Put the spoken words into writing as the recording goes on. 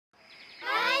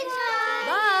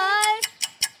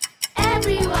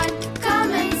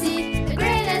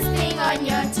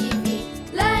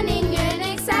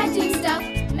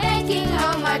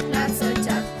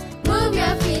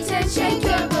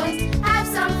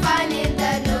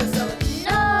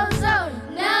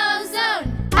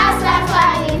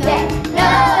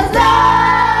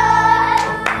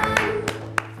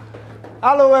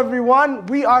everyone.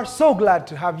 We are so glad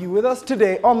to have you with us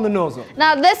today on the KnowZone.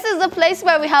 Now, this is the place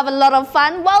where we have a lot of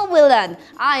fun while we learn.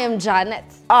 I am Janet.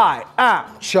 I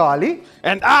am Charlie.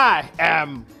 And I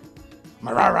am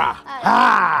Marara.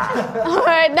 All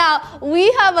right, now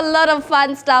we have a lot of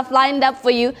fun stuff lined up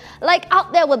for you, like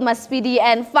Out There with Speedy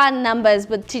and Fun Numbers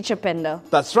with Teacher Pendo.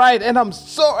 That's right, and I'm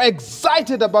so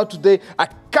excited about today. I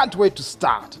can't wait to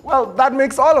start. Well, that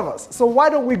makes all of us. So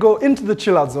why don't we go into the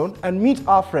chill out zone and meet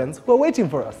our friends who are waiting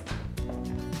for us.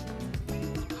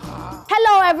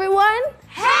 Hello, everyone.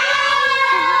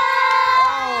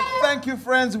 Thank you,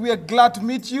 friends. We are glad to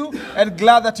meet you and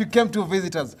glad that you came to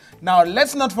visit us. Now,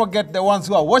 let's not forget the ones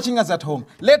who are watching us at home.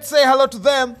 Let's say hello to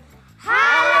them.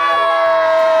 Hello!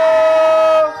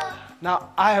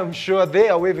 Now, I am sure they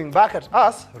are waving back at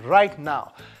us right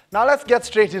now. Now, let's get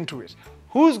straight into it.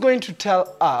 Who's going to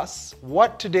tell us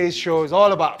what today's show is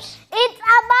all about? It's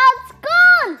about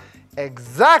school!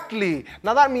 Exactly.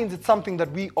 Now, that means it's something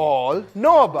that we all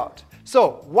know about.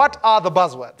 So, what are the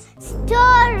buzzwords?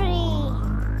 Story.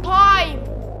 Poem.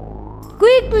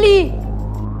 Quickly.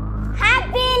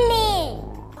 Happily.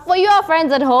 For your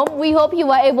friends at home, we hope you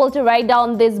were able to write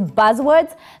down these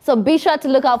buzzwords. So be sure to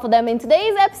look out for them in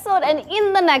today's episode and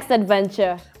in the next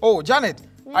adventure. Oh, Janet,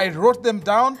 I wrote them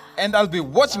down and I'll be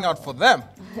watching out for them.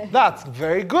 That's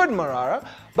very good, Marara.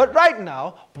 But right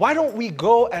now, why don't we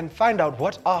go and find out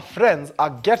what our friends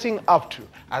are getting up to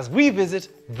as we visit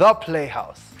the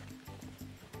Playhouse.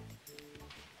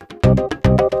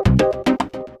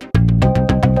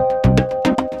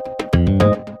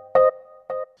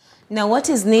 Now, what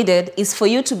is needed is for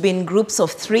you to be in groups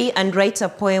of 3 and write a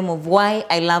poem of why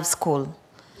I love school.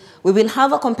 We will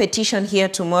have a competition here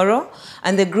tomorrow,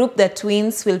 and the group that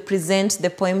wins will present the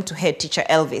poem to head teacher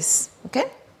Elvis,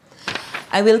 okay?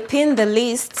 I will pin the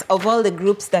list of all the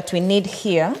groups that we need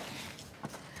here.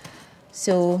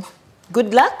 So,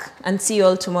 good luck and see you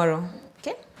all tomorrow,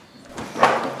 okay?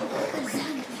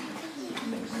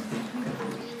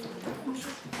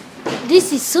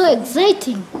 This is so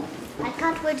exciting. I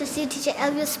can't wait to see Teacher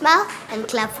Elvis smile and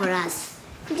clap for us.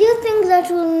 Do you think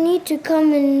that we'll need to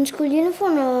come in school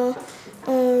uniform or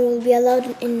we'll be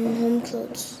allowed in home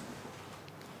clothes?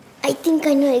 I think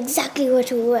I know exactly what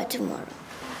to wear tomorrow.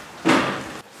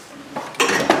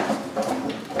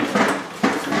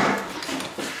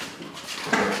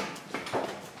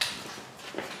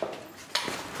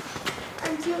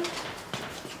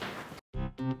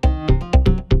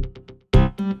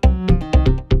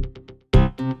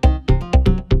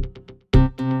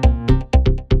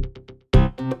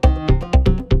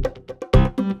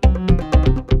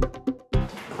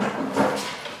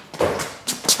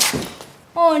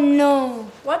 Oh no.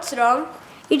 What's wrong?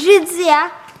 It reads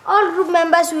here, all group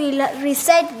members will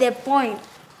recite the poem.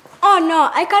 Oh no,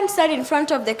 I can't stand in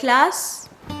front of the class.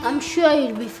 I'm sure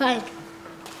you'll be fine.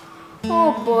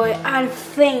 Oh boy, I'll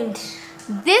faint.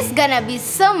 This is gonna be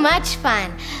so much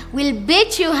fun. We'll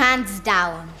beat you hands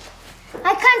down.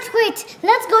 I can't wait.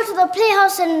 Let's go to the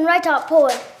playhouse and write our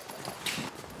poem.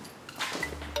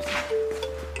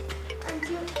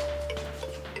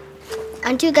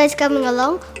 Aren't you guys coming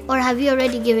along? Or have you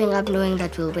already given up knowing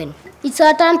that we'll win? It's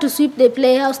our turn to sweep the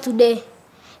playhouse today.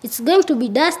 It's going to be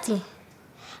dusty.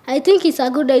 I think it's a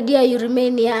good idea you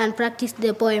remain here and practice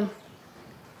the poem.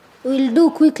 We'll do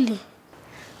quickly.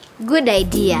 Good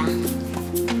idea.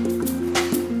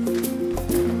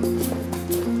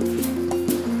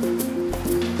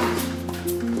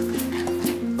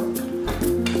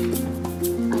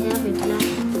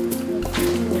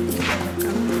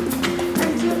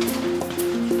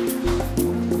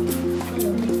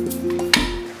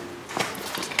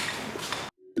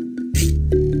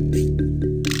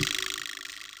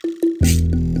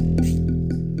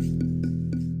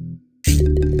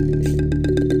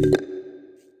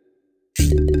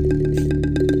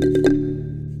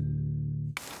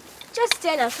 Just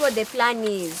tell us what the plan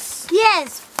is.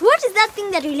 Yes. What is that thing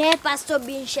that will help us stop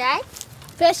being shy?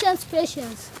 Patience,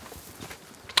 patience.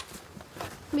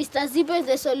 Mr. Zippo is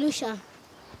the solution.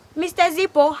 Mr.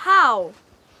 Zippo, how?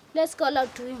 Let's call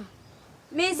out to him.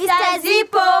 Mr.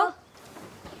 Zippo!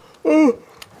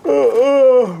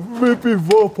 VP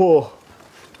Vopo.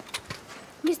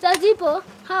 Mr. Zippo,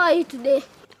 how are you today?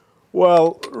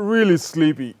 Well, really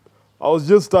sleepy. I was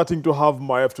just starting to have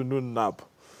my afternoon nap.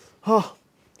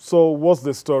 So what's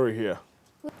the story here?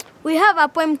 We have a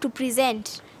poem to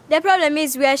present. The problem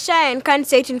is we are shy and can't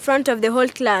say it in front of the whole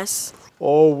class.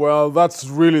 Oh, well, that's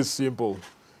really simple.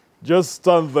 Just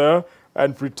stand there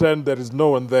and pretend there is no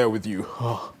one there with you.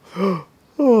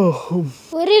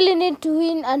 We really need to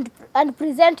win and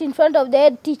present in front of the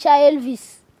head teacher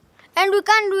Elvis. And we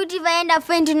can't do it if I end up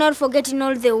fainting or forgetting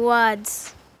all the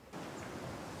words.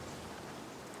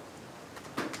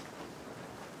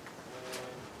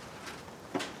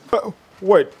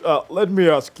 Wait, let me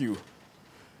ask you.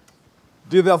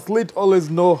 Did the athlete always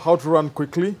know how to run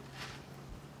quickly?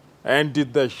 And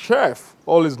did the chef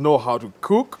always know how to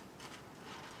cook?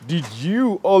 Did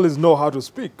you always know how to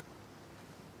speak?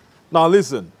 Now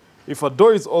listen, if a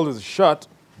door is always shut,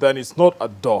 then it's not a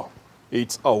door,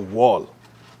 it's a wall.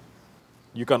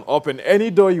 You can open any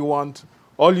door you want,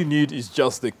 all you need is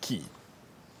just the key.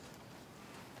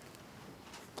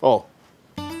 Oh,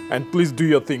 and please do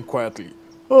your thing quietly.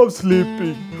 I'm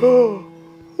sleeping.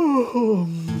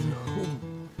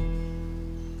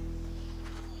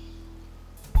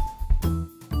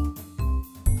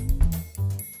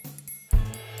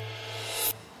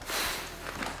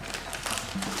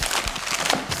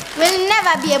 We'll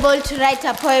never be able to write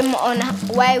a poem on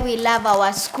why we love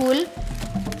our school.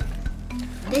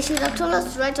 They should have told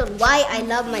us to write on why I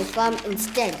love my farm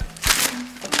instead.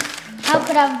 How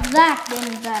could have that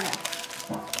been better?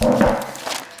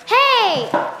 Hey!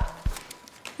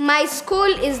 My school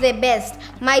is the best.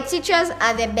 My teachers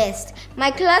are the best.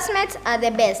 My classmates are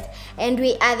the best. And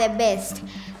we are the best.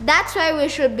 That's why we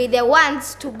should be the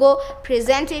ones to go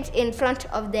present it in front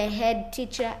of the head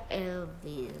teacher,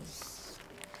 Elvis.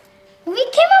 We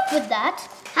came up with that.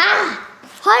 Ah!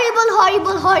 Horrible,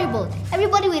 horrible, horrible.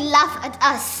 Everybody will laugh at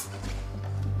us.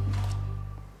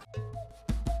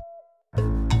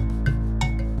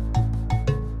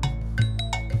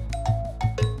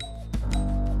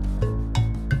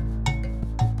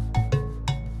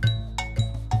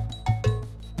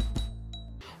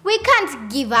 We can't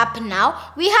give up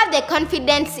now. We have the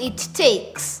confidence it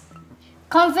takes.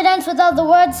 Confidence without the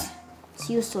words is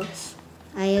useless.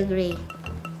 I agree.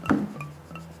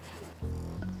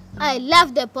 I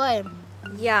love the poem.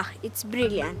 Yeah, it's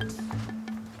brilliant.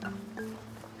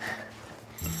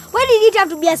 Why did it have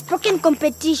to be a spoken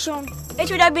competition? It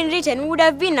would have been written, we would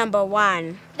have been number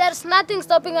 1. There's nothing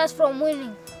stopping us from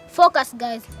winning. Focus,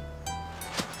 guys.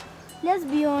 Let's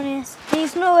be honest, there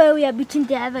is no way we are beating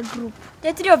the other group.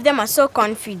 The 3 of them are so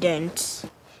confident.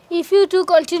 If you two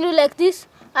continue like this,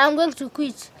 I'm going to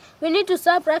quit. We need to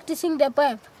start practicing the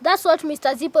poem. That's what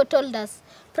Mr. Zippo told us.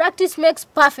 Practice makes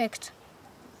perfect.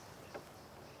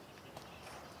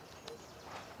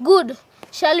 Good.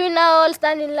 Shall we now all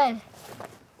stand in line?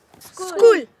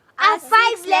 School. A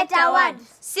 5-letter word.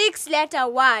 6-letter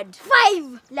word.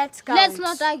 5. Let's count. Let's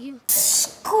not argue.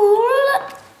 School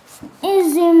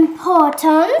is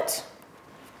important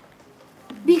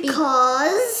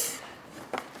because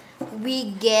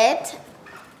We get...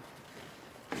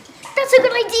 that's a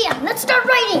good idea. Let's start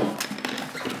writing.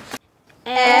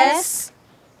 S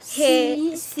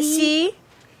C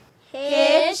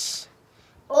H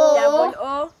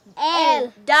O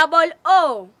L. double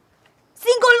O.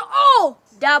 Single O.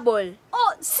 Double.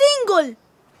 O. Single.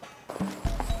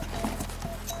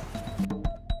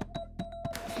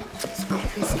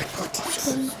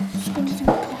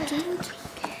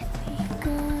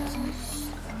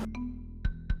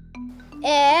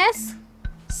 S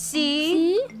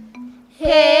C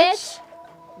H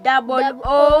double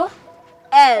O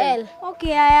L.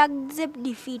 Okay, I accept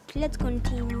defeat. Let's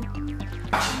continue.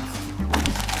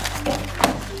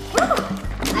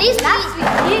 Are you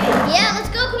Yeah, let's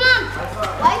go. Come on.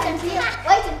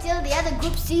 Wait until the other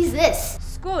group sees this.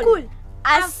 School.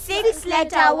 A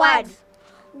 6-letter word.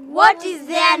 What is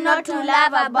there not to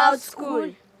love about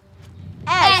school?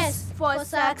 S for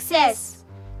success.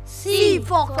 C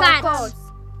for cat.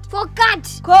 for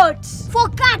cat. Coat. For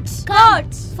cat.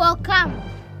 Coat. For come.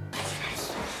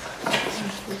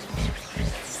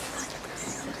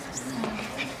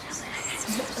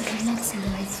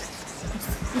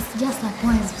 It's just a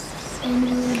poem. And we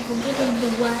will forget the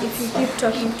word if you keep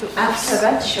talking to us. After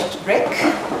that short break,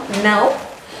 now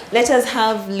let us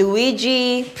have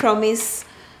Luigi, Promise,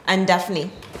 and Daphne.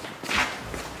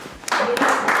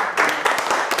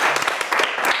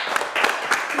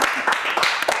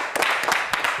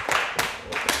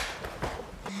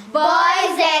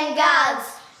 Boys and girls,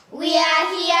 we are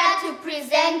here to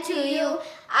present to you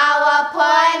our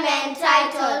poem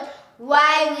entitled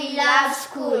Why We Love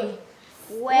School.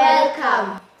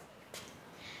 Welcome.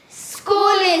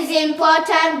 School is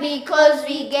important because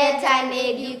we get an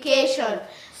education.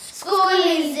 School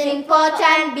is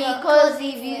important because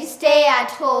if you stay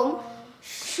at home,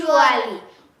 surely,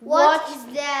 what is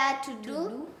there to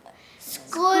do?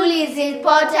 School is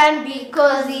important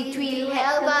because it will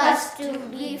help us to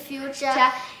be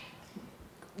future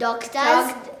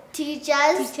doctors,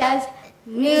 teachers,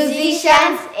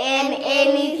 musicians, and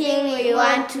anything we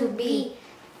want to be.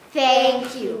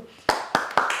 Thank you.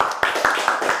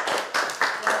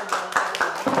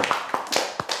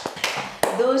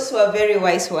 Those were very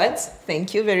wise words.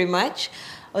 Thank you very much.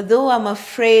 although I'm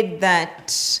afraid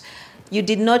that you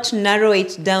did not narrow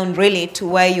it down really to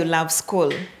why you love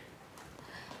school.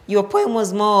 Your poem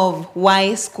was more of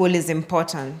why school is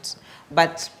important.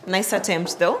 But nice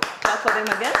attempt though. Clap for them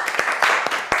again.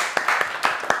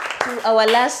 To our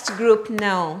last group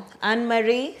now,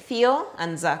 Anne-Marie, Theo,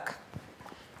 and Zach.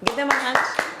 Give them a hand.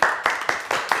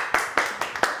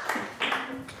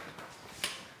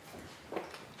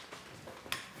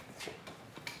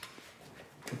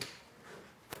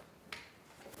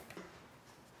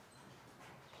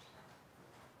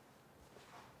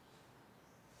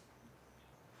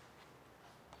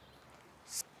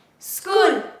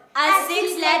 School, a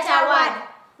six-letter word.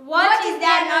 What is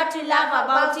there not to love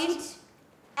about it?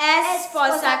 S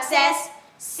for success,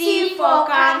 C for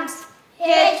comes,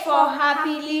 H for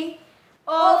happily,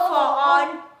 O for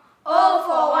on, O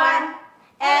for one,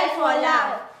 L for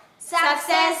love.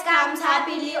 Success comes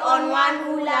happily on one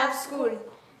who loves school.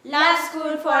 Love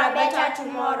school for a better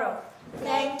tomorrow.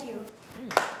 Thank you.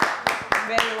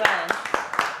 Very well.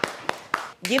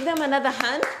 Give them another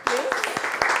hand, please.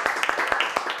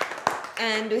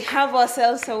 And we have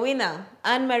ourselves a winner.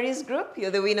 Anne-Marie's group,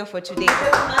 you're the winner for today.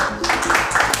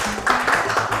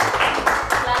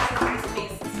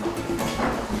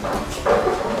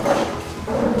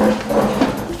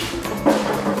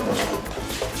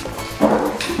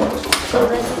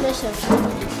 Congratulations.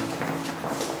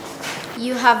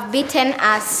 You have beaten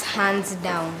us hands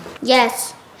down.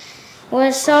 Yes.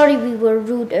 We're sorry we were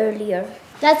rude earlier.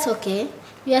 That's okay.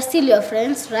 We are still your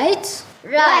friends, right?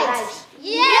 Right.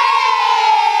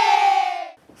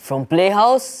 From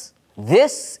Playhouse,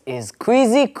 this is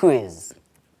Quizzy Quiz.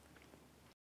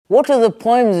 What are the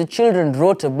poems the children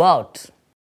wrote about?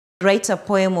 Write a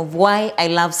poem of why I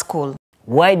love school.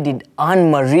 Why did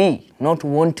Anne-Marie not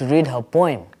want to read her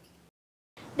poem?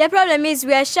 The problem is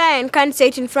we are shy and can't say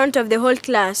it in front of the whole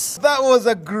class. That was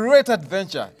a great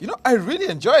adventure. You know, I really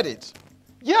enjoyed it.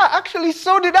 Yeah, actually,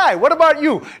 so did I. What about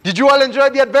you? Did you all enjoy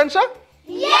the adventure?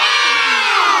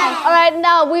 All right,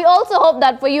 now we also hope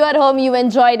that for you at home you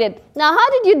enjoyed it. Now, how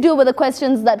did you do with the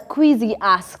questions that Quizzy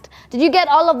asked? Did you get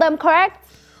all of them correct?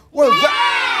 Well,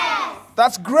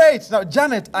 that's great. Now,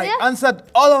 Janet, I answered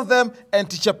all of them, and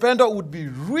Teacher Pendo would be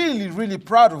really, really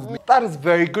proud of me. That is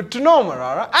very good to know,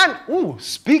 Marara. And,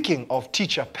 speaking of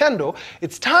Teacher Pendo,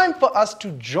 it's time for us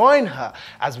to join her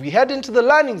as we head into the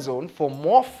learning zone for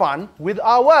more fun with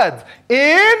our words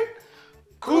in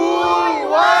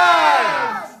Cool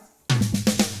Words!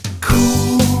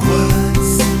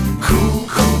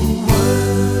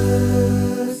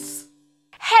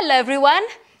 Hello, everyone.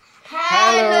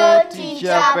 Hello, Teacher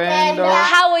Pendo.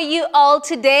 How are you all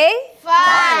today?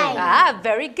 Fine. Ah,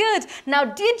 very good. Now,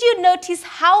 did you notice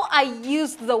how I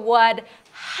used the word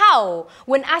how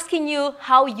when asking you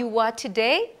how you were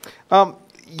today?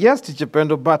 Yes, Teacher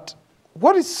Pendo, but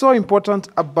what is so important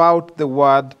about the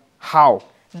word how?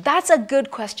 That's a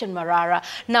good question, Marara.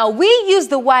 Now, we use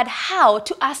the word how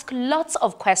to ask lots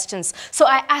of questions. So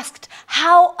I asked,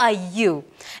 how are you?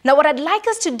 Now, what I'd like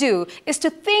us to do is to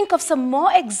think of some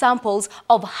more examples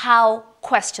of how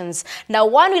questions. Now,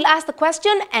 one will ask the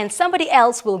question and somebody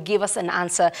else will give us an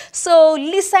answer. So,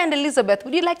 Lisa and Elizabeth,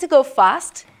 would you like to go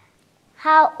first?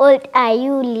 How old are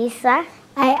you, Lisa?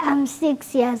 I am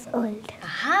 6 years old.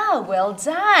 Aha, well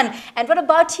done. And what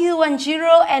about you,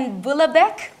 Wanjiro and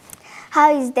Bulabek?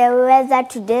 How is the weather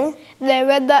today? The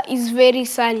weather is very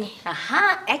sunny.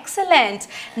 Aha, excellent.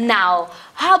 Now,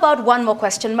 how about one more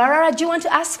question? Marara, do you want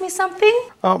to ask me something?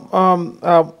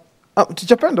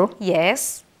 Teacher Pendo,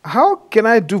 Yes. how can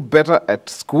I do better at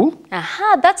school?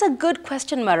 Aha, that's a good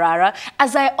question, Marara.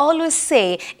 As I always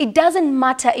say, it doesn't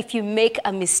matter if you make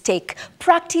a mistake.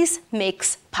 Practice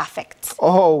makes perfect.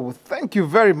 Oh, thank you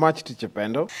very much, Teacher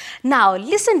Pendo. Now,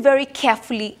 listen very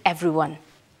carefully, everyone.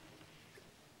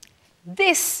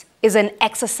 This is an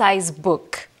exercise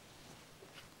book.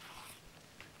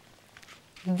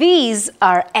 These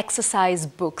are exercise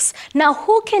books. Now,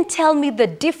 who can tell me the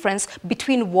difference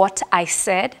between what I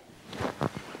said?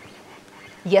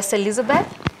 Yes, Elizabeth?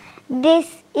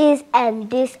 This is and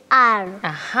this are.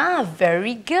 Aha,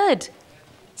 very good.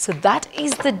 So that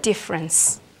is the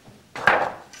difference.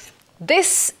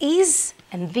 This is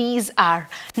and these are.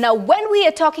 Now, when we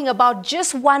are talking about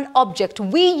just one object,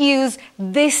 we use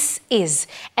this is.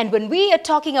 And when we are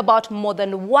talking about more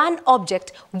than one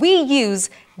object, we use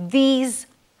these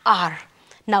are.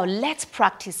 Now, let's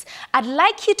practice. I'd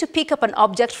like you to pick up an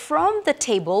object from the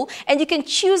table, and you can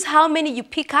choose how many you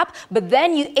pick up, but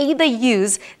then you either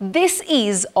use this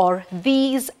is or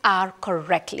these are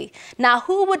correctly. Now,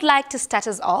 who would like to start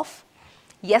us off?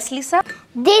 Yes, Lisa?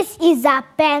 This is a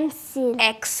pencil.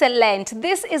 Excellent.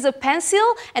 This is a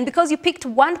pencil, and because you picked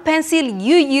one pencil,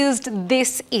 you used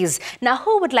this is. Now,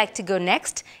 who would like to go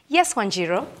next? Yes,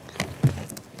 Wanjiro.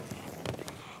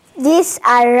 These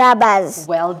are rubbers.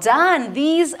 Well done.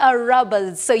 These are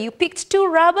rubbers. So you picked two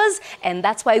rubbers, and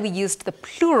that's why we used the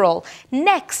plural.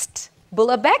 Next,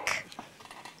 Bulabek.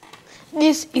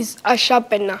 This is a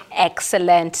sharpener.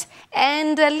 Excellent.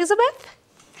 And Elizabeth?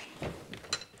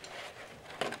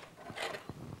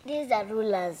 These are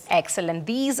rulers. Excellent.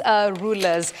 These are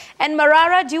rulers. And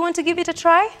Marara, do you want to give it a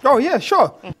try? Oh, yeah,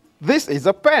 sure. This is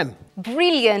a pen.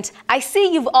 Brilliant. I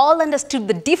see you've all understood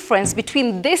the difference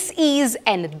between this is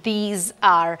and these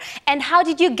are. And how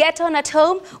did you get on at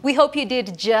home? We hope you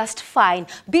did just fine.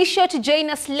 Be sure to join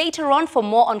us later on for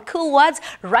more on cool words.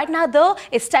 Right now, though,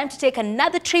 it's time to take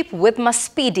another trip with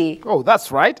Maspidi. Oh,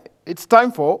 that's right. It's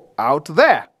time for Out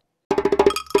There.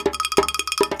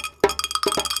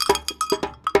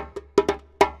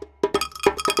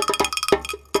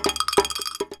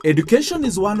 Education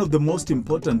is one of the most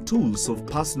important tools of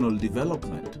personal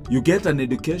development. You get an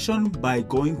education by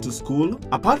going to school.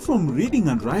 Apart from reading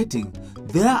and writing,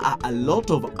 there are a lot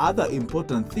of other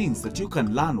important things that you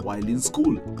can learn while in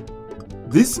school.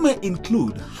 This may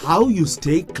include how you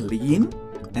stay clean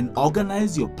and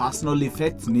organize your personal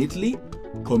effects neatly,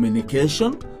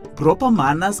 communication, proper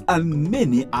manners, and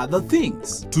many other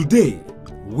things. Today,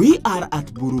 we are at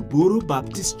Buruburu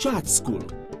Baptist Church School.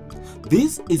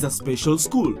 This is a special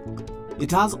school.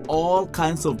 It has all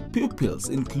kinds of pupils,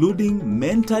 including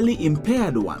mentally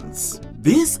impaired ones.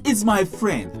 This is my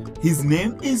friend. His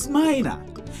name is Maina.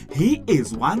 He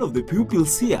is one of the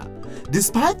pupils here.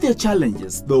 Despite their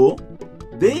challenges, though,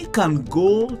 they can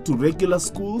go to regular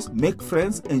schools, make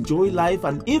friends, enjoy life,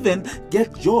 and even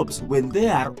get jobs when they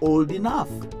are old enough.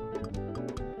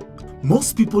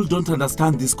 Most people don't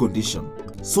understand this condition,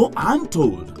 so I'm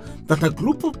told that a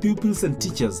group of pupils and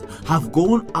teachers have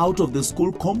gone out of the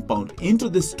school compound into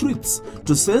the streets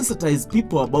to sensitize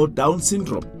people about Down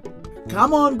syndrome.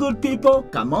 Come on, good people,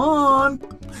 come on!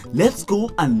 Let's go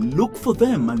and look for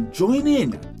them and join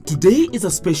in. Today is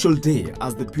a special day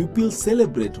as the pupils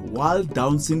celebrate World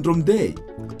Down Syndrome Day.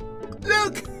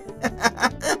 Look!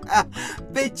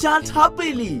 They chant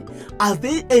happily as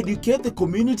they educate the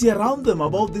community around them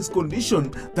about this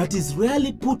condition that is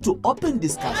rarely put to open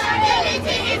discussion.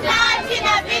 Disability is not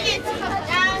inability.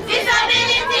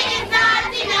 Disability is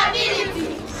not inability.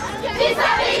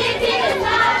 Disability is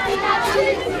not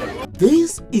inability.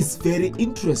 This is very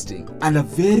interesting and a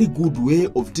very good way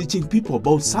of teaching people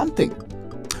about something.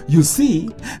 You see,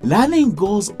 learning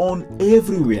goes on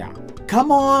everywhere.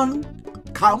 Come on,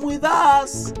 come with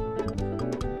us.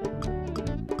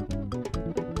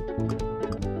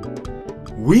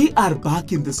 We are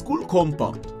back in the school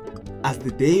compound. As the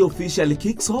day officially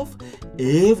kicks off,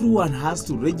 everyone has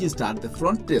to register at the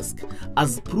front desk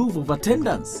as proof of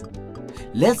attendance.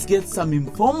 Let's get some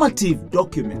informative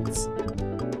documents.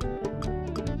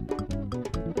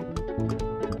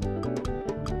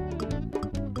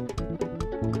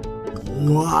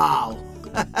 Wow!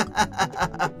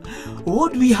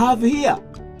 What do we have here?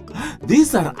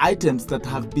 These are items that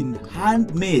have been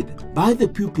handmade by the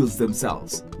pupils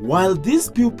themselves. While these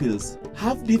pupils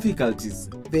have difficulties,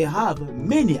 they have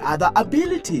many other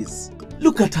abilities.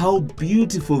 Look at how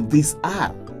beautiful these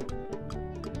are.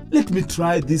 Let me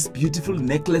try this beautiful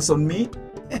necklace on me.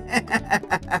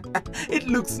 It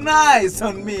looks nice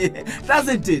on me,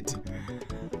 doesn't it?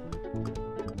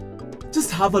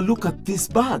 Just have a look at this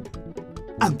bag.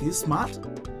 And this smart?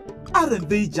 Aren't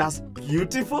they just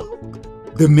beautiful?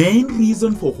 The main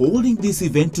reason for holding this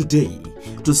event today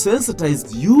to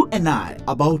sensitize you and I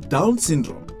about Down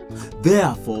syndrome.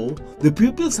 Therefore, the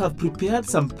pupils have prepared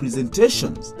some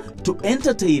presentations to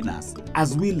entertain us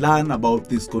as we learn about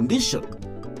this condition.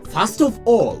 First of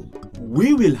all,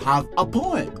 we will have a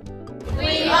poem.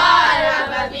 We all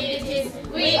have abilities.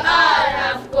 We all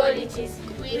have qualities.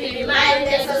 We remind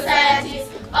the societies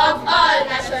of all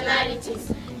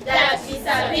nationalities that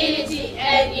disability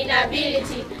and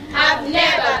inability have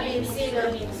never been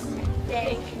synonyms.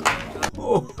 Thank you.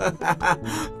 Oh,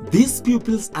 these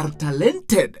pupils are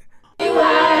talented.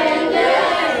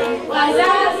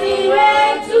 Wazazi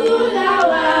wetu na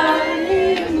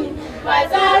walimu,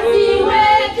 wazazi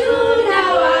wetu na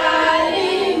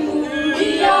walimu,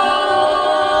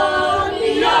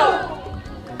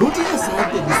 Putting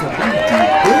aside the disability,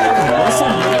 they can also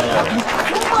make public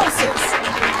performances.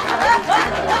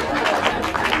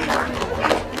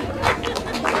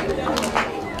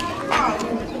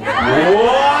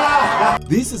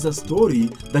 this is a story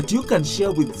that you can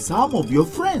share with some of your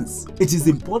friends. It is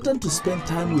important to spend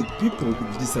time with people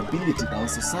with disability in our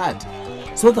society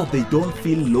so that they don't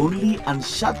feel lonely and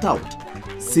shut out,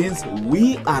 since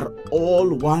we are all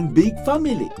one big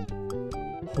family.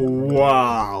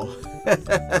 Wow!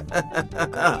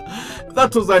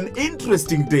 That was an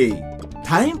interesting day.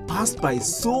 Time passed by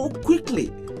so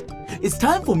quickly. It's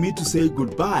time for me to say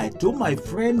goodbye to my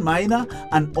friend Mina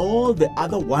and all the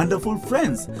other wonderful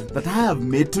friends that I have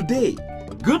met today.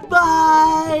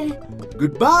 Goodbye!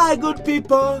 Goodbye, good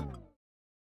people!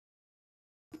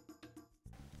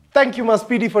 Thank you,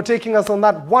 Maspidi, for taking us on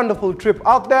that wonderful trip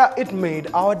out there. It made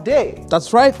our day.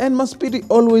 That's right, and Maspidi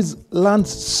always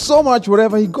learns so much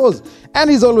wherever he goes. And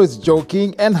he's always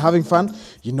joking and having fun.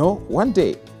 You know, one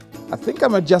day, I think I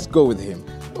might just go with him.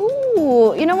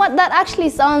 Ooh, you know what? That actually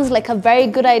sounds like a very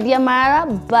good idea, Mara,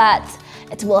 but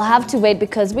it will have to wait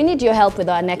because we need your help with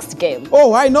our next game.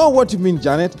 Oh, I know what you mean,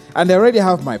 Janet. And I already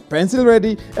have my pencil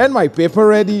ready and my paper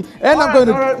ready. And I'm going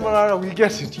to... All right, Marara, we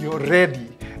get it. You're ready.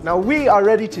 Now we are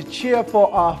ready to cheer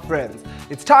for our friends.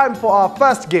 It's time for our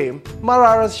first game,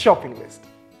 Marara's shopping list.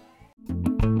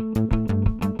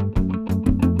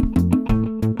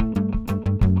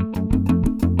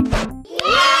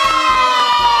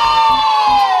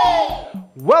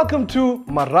 Welcome to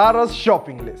Marara's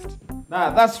shopping list.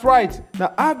 Nah, that's right.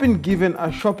 Now, I've been given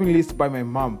a shopping list by my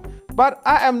mom, but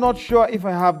I am not sure if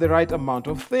I have the right amount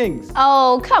of things.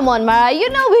 Oh, come on, Mara. You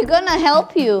know we're gonna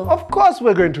help you. Of course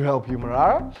we're going to help you,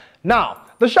 Marara. Now,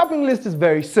 the shopping list is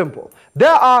very simple. There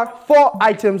are 4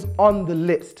 items on the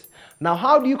list. Now,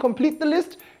 how do you complete the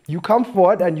list? You come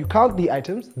forward and you count the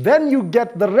items, then you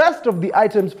get the rest of the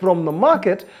items from the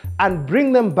market and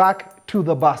bring them back to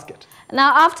the basket.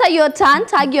 Now, after your turn,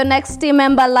 tag your next team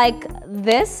member like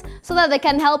this so that they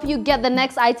can help you get the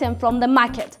next item from the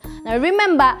market. Now,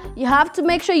 remember, you have to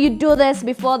make sure you do this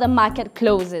before the market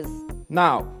closes.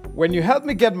 Now, when you help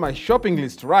me get my shopping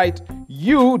list right,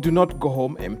 you do not go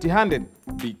home empty-handed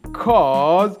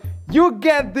because you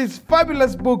get these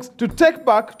fabulous books to take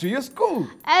back to your school.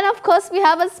 And of course, we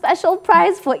have a special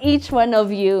prize for each one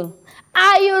of you.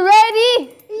 Are you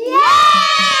ready?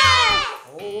 Yes!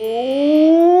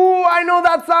 Oh, I know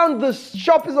that sound. The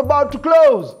shop is about to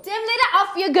close. Team leader,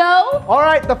 off you go. All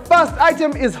right, the first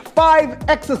item is 5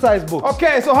 exercise books.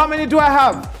 Okay, so how many do I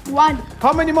have? 1.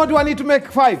 How many more do I need to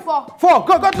make 5? 4. 4.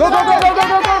 Go. Go. That's it.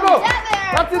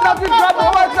 Grab the 5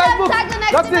 exercise books.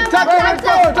 That's it. Tag the next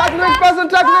person.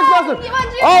 Tag the next person.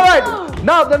 All right.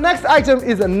 Now the next item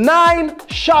is 9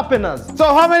 sharpeners.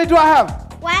 So how many do I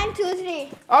have? 1, 2, 3.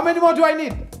 How many more do I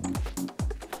need?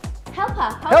 Help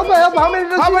her. Help her. How many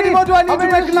does she need? How many more do I need to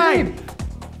make 9?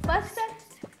 First step.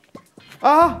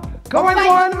 Come on.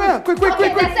 Quick.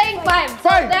 Okay, they're saying 5. 5. So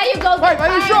there you go. 5. Are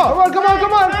you sure? Come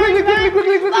on. Quickly. 5.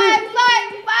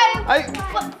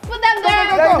 Put them there.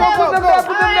 Put them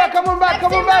there. Come on back.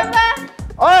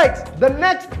 All right. The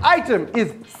next item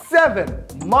is 7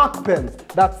 mark pens.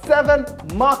 That's 7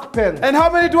 mark pens. And how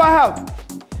many do I have?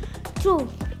 2.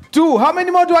 2. How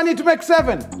many more do I need to make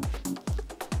 7?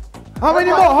 How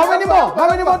many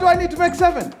more do I need to make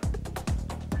 7?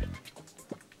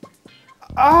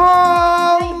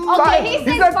 Okay,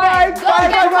 he said 5. Go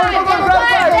grab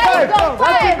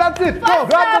 5. That's it. Go.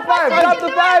 Grab the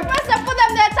 5. First, put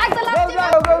them there. Tag the last team.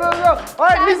 Go. All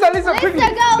right, Lisa, quickly.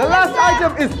 The last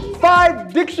item is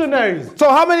 5 dictionaries. So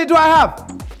how many do I have?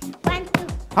 1, 2.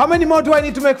 How many more do I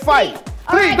need to make 5? 3.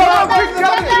 Quick,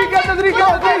 get the 3.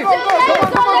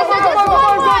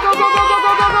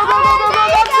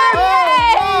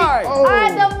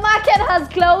 And the market has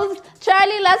closed.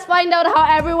 Charlie, let's find out how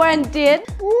everyone did.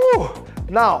 Ooh.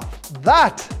 Now,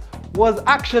 that was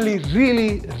actually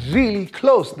really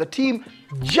close. The team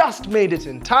just made it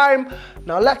in time.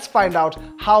 Now let's find out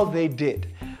how they did.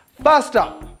 First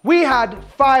up, we had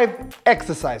 5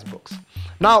 exercise books.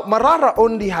 Now, Marara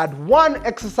only had 1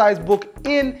 exercise book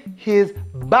in his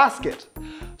basket.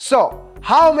 So,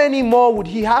 how many more would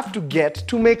he have to get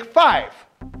to make 5?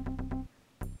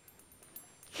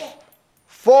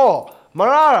 4.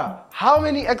 Marara, how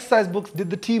many exercise books did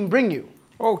the team bring you?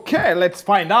 Okay, let's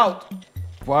find out.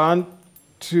 1,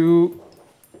 2,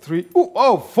 3. Ooh,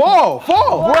 oh, 4.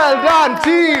 Well done,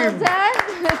 team. Well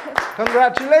done.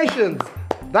 Congratulations.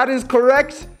 That is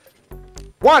correct.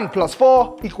 1 plus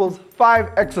 4 equals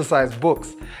 5 exercise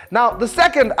books. Now, the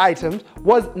second item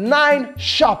was 9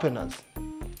 sharpeners.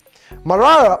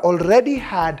 Marara already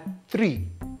had 3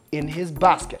 in his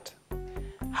basket.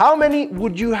 How many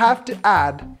would you have to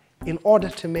add in order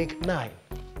to make 9?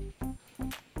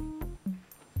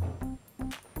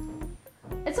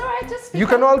 It's all right, just speak You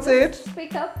can up. all say it.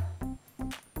 Speak up.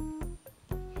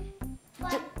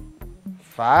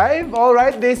 5. All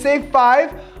right, they say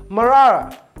 5.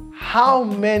 Marara, how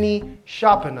many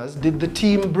sharpeners did the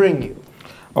team bring you?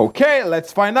 Okay,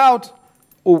 let's find out.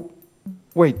 Oh,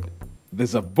 wait,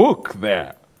 there's a book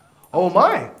there. Oh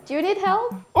my. Do you need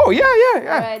help? Oh, yeah. All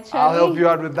right, I'll help you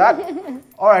out with that.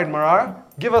 All right, Marara,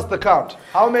 give us the count.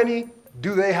 How many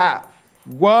do they have?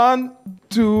 1,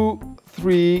 2,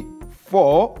 3,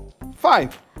 4,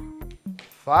 5.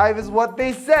 5 is what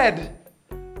they said.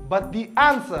 But the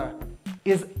answer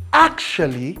is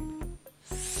actually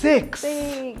 6.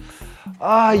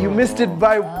 You missed it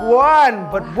by 1,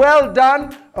 but well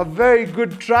done. A very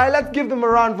good try. Let's give them a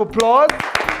round of applause.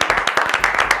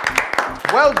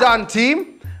 Well done,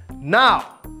 team.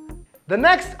 Now, the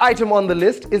next item on the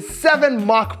list is 7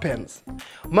 mark pens.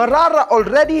 Marara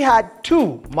already had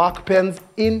 2 mark pens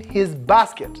in his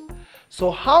basket.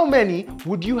 So how many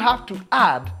would you have to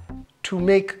add to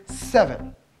make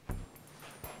 7?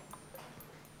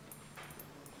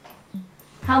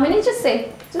 How many? Just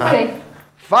say. 5.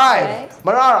 Right.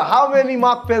 Marara, how many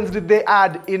mark pens did they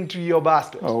add into your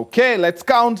basket? Okay, let's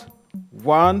count.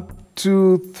 1,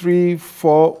 2, 3,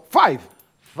 4, 5.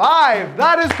 5.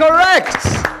 That is correct.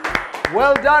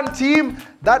 Well done, team.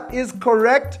 That is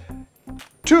correct.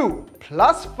 2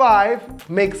 plus 5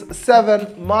 makes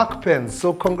 7 mark pens.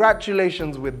 So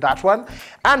congratulations with that one.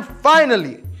 And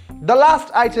finally, the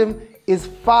last item is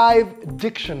 5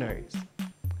 dictionaries.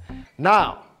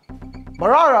 Now,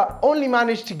 Marara only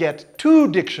managed to get 2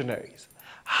 dictionaries.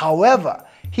 However,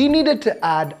 he needed to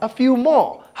add a few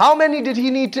more. How many did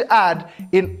he need to add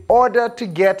in order to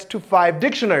get to 5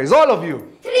 dictionaries? All of you?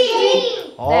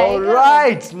 3. All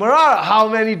right. Marara, how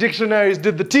many dictionaries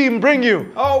did the team bring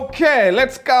you? Okay,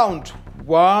 let's count.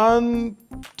 1,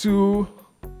 2,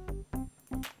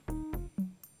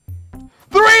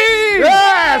 3!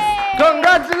 Yes!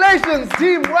 Congratulations,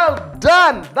 team. Well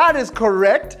done. That is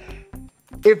correct.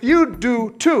 If you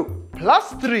do 2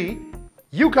 plus 3,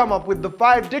 you come up with the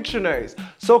 5 dictionaries.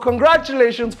 So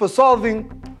congratulations for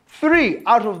solving 3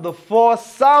 out of the 4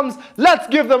 sums. Let's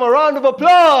give them a round of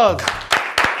applause.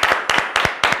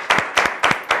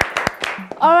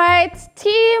 All right,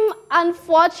 team,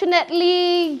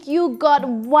 unfortunately, you got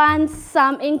 1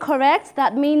 sum incorrect.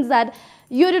 That means that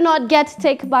you do not get to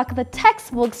take back the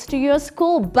textbooks to your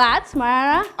school, but,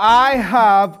 Marara, I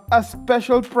have a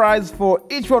special prize for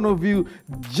each one of you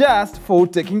just for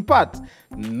taking part.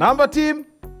 Number team,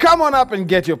 come on up and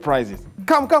get your prizes.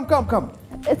 Come.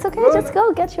 it's okay, just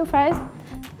go get your prize.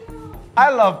 I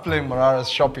love playing Marara's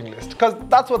shopping list because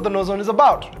that's what the KnowZone is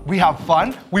about. We have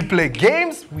fun, we play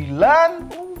games, we learn.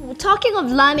 Talking of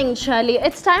learning, Shirley,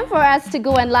 it's time for us to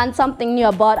go and learn something new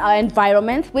about our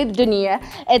environment with Dunia.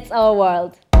 It's our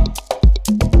world.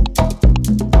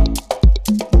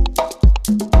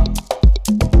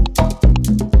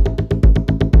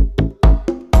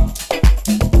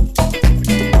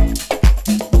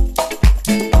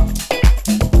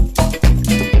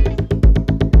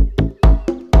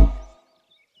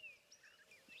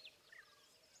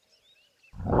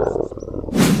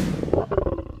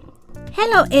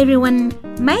 Hello everyone,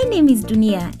 my name is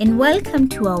Dunia and welcome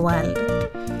to our world.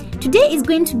 Today is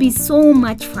going to be so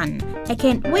much fun. I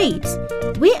can't wait.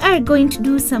 We are going to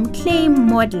do some clay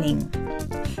modeling.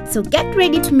 So get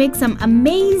ready to make some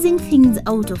amazing things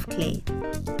out of clay.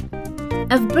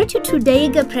 I've brought you to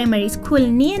Daiga Primary School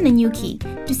near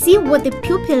Nanyuki to see what the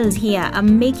pupils here are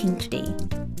making today.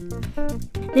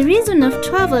 The reason I've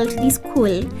traveled to this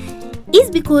school is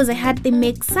because I had them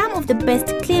make some of the best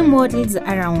clay models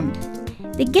around.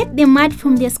 They get the mud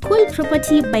from their school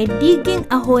property by digging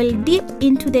a hole deep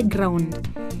into the ground.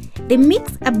 They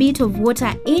mix a bit of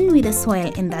water in with the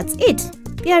soil and that's it.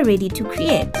 They are ready to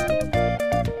create.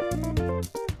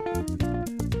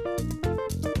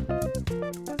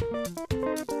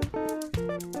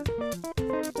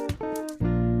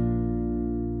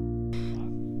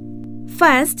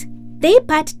 First, they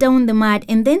pat down the mud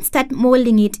and then start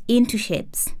molding it into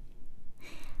shapes.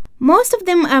 Most of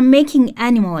them are making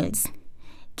animals.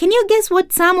 Can you guess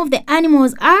what some of the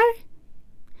animals are?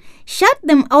 Shout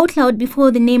them out loud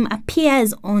before the name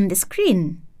appears on the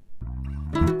screen.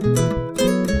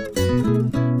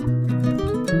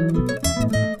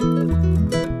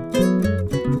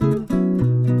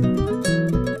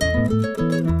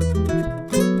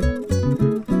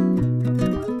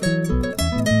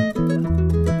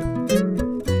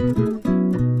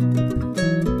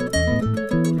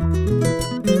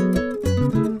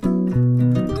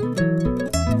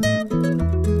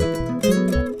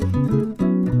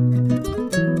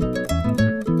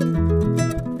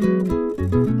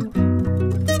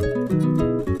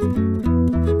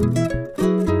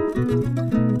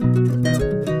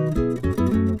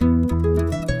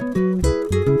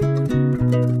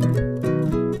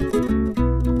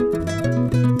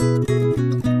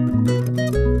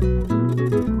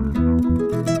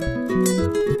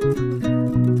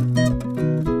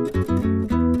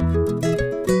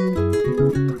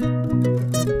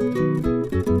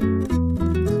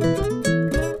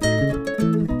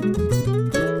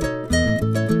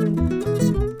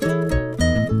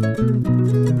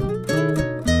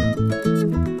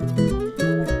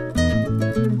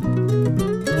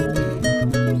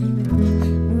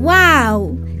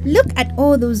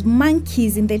 all those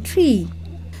monkeys in the tree.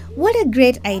 What a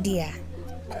great idea.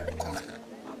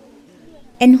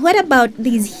 And what about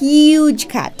this huge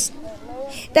cat?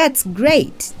 That's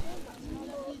great.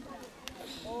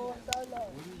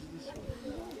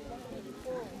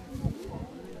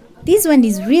 This one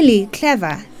is really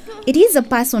clever. It is a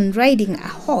person riding a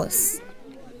horse.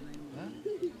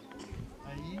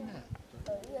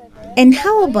 And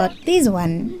how about this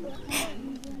one?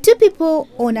 2 people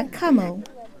on a camel.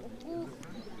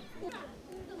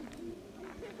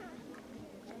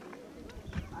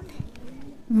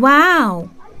 Wow,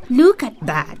 look at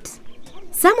that.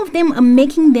 Some of them are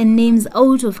making their names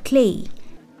out of clay.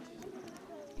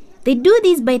 They do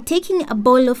this by taking a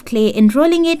ball of clay and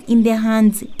rolling it in their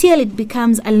hands till it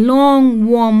becomes a long,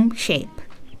 warm shape.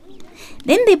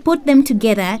 Then they put them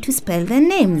together to spell their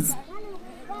names.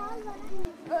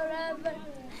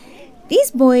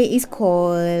 This boy is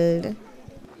called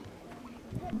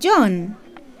John.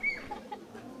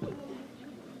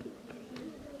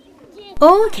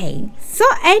 Okay, so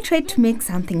I tried to make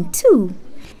something too.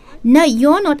 Now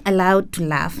you're not allowed to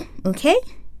laugh, okay?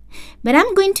 But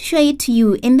I'm going to show it to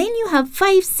you and then you have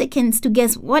 5 seconds to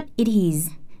guess what it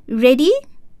is. Ready?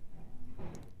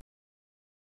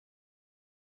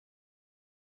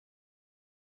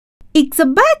 It's a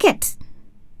bucket!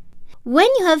 When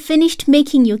you have finished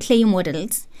making your clay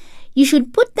models, you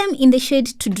should put them in the shade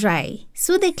to dry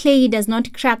so the clay does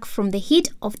not crack from the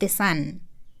heat of the sun.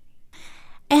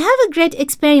 I have a great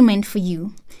experiment for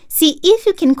you. See if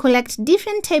you can collect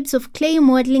different types of clay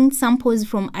modeling samples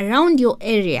from around your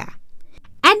area.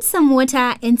 Add some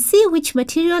water and see which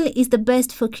material is the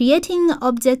best for creating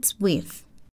objects with.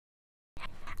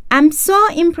 I'm so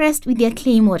impressed with your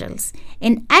clay models,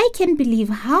 and I can't believe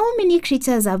how many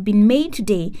creatures have been made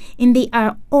today, and they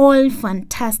are all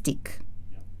fantastic.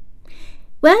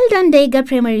 Well done, Daiga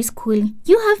Primary School.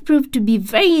 You have proved to be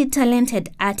very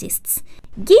talented artists.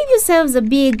 Give yourselves a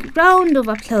big round of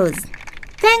applause.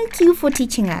 Thank you for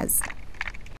teaching us.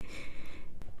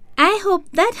 I hope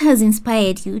that has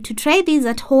inspired you to try this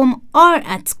at home or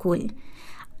at school.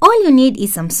 All you need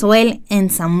is some soil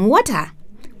and some water.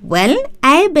 Well,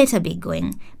 I better be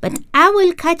going, but I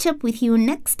will catch up with you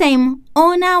next time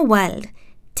on Our World.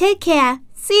 Take care.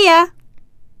 See ya.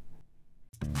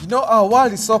 You know, our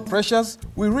world is so precious,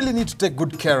 we really need to take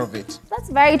good care of it. That's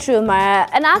very true, Mara.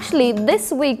 And actually,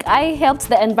 this week I helped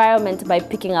the environment by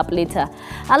picking up litter.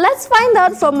 And let's find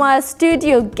out from our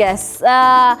studio guest,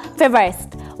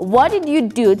 Favorist, what did you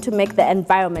do to make the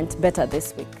environment better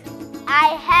this week?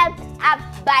 I helped up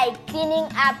by cleaning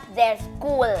up their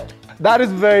school. That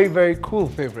is very, very cool,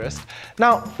 Favorist.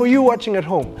 Now, for you watching at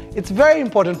home, it's very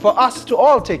important for us to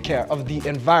all take care of the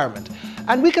environment.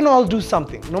 And we can all do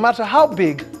something, no matter how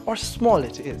big or small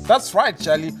it is. That's right,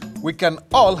 Charlie. We can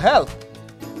all help.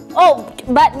 Oh,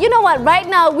 but you know what? Right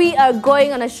now we are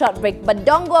going on a short break, but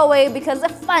don't go away because the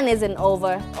fun isn't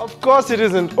over. Of course it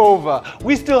isn't over.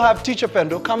 We still have Teacher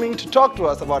Pendo coming to talk to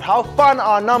us about how fun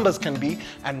our numbers can be,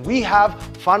 and we have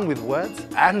fun with words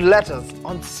and letters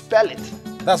on Spell It.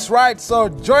 That's right, so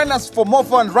join us for more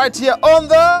fun right here on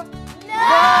the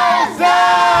KnowZone!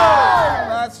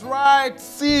 That's right,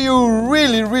 see you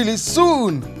really, really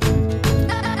soon.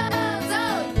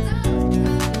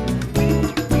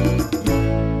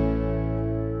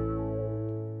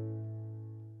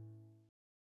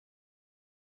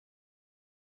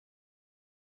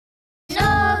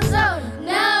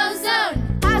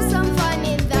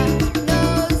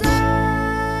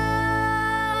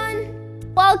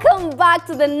 Welcome back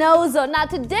to the KnowZone. Now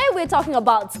today we're talking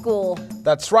about school.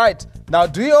 That's right. Now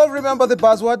do you all remember the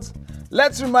buzzwords?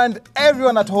 Let's remind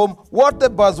everyone at home what the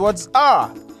buzzwords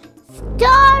are.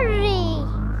 Story.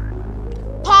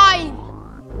 Time.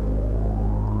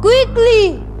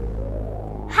 Quickly.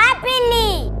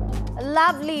 Happily.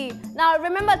 Lovely. Now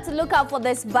remember to look out for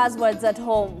these buzzwords at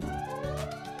home.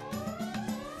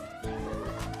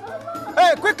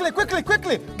 Hey, quickly, quickly,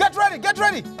 quickly. Get ready, get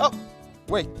ready. Oh,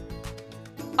 wait.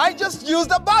 I just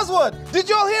used a buzzword. Did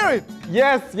you all hear it?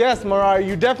 Yes, Mariah,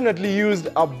 you definitely used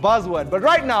a buzzword. But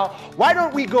right now, why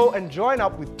don't we go and join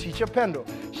up with Teacher Pendo?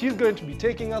 She's going to be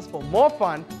taking us for more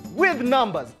fun with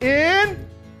numbers in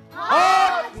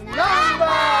Hot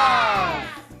Numbers!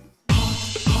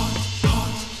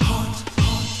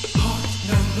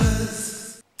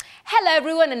 Hello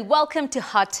everyone and welcome to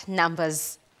Hot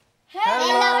Numbers.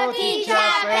 Hello, Teacher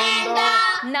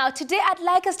Pendo. Now, today I'd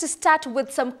like us to start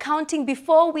with some counting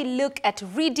before we look at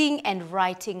reading and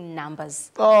writing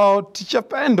numbers. Oh, Teacher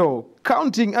Pendo,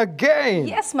 counting again.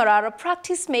 Yes, Marara,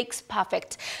 practice makes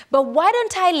perfect. But why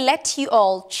don't I let you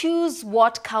all choose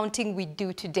what counting we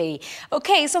do today?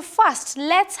 Okay, so first,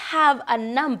 let's have a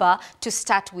number to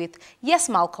start with. Yes,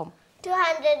 Malcolm?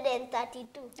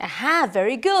 232. Aha,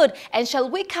 very good. And shall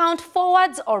we count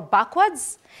forwards or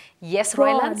backwards? Yes,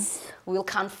 Roylance? We'll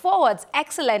count forwards.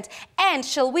 Excellent. And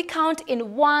shall we count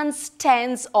in ones,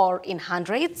 tens, or in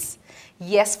hundreds?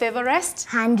 Yes, Favorest?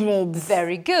 Hundreds.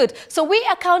 Very good. So we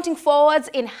are counting forwards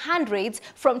in hundreds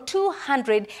from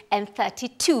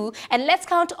 232. And let's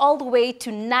count all the way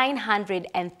to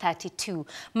 932.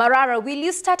 Marara, will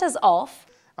you start us off?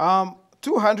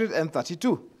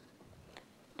 232.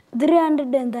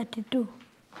 332.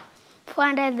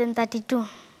 432.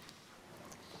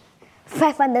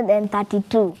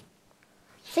 532.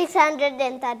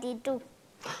 632.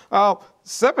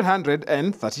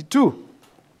 732.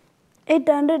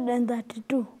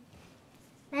 832.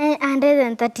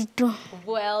 932.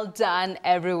 Well done,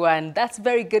 everyone. That's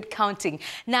very good counting.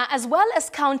 Now, as well as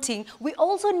counting, we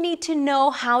also need to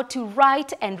know how to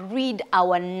write and read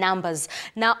our numbers.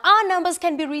 Now, our numbers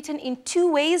can be written in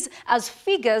two ways, as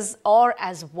figures or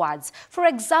as words. For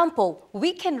example,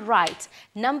 we can write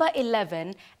number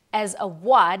 11 as a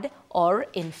word or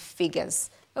in figures.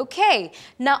 Okay,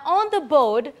 now on the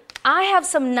board, I have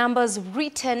some numbers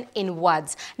written in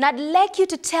words. Now, I'd like you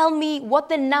to tell me what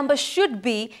the number should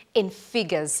be in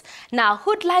figures. Now,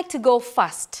 who'd like to go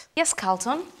first? Yes,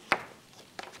 Carlton?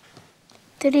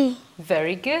 3.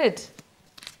 Very good.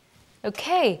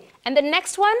 Okay, and the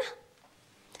next one?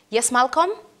 Yes,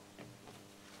 Malcolm?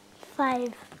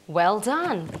 5. Well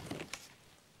done.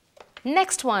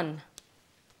 Next one.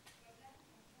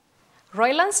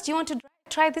 Roylance, do you want to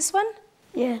try this one?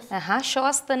 Yes. Show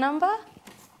us the number.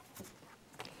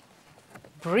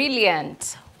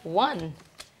 Brilliant. 1.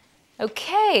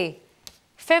 Okay.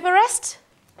 Favorest?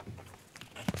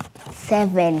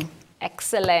 7.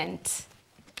 Excellent.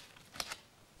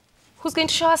 Who's going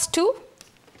to show us 2?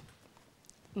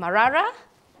 Marara?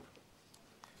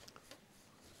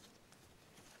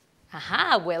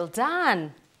 Well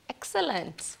done.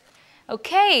 Excellent.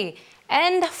 Okay.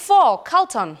 And 4,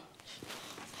 Carlton.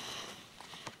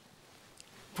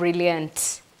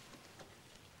 Brilliant.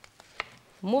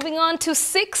 Moving on to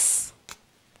 6.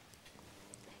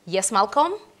 Yes,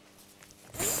 Malcolm?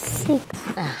 6.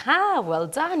 Well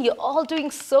done. You're all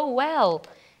doing so well.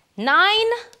 9.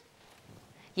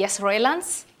 Yes,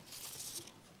 Roylance?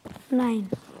 9.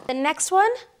 The next one,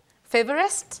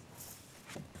 Favorest?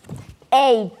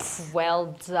 8.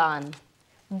 Well done.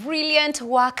 Brilliant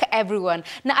work, everyone.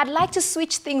 Now, I'd like to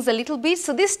switch things a little bit.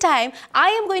 So this time, I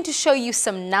am going to show you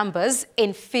some numbers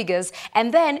in figures,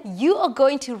 and then you are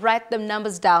going to write the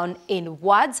numbers down in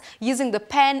words using the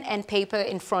pen and paper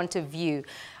in front of you.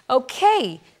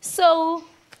 Okay, so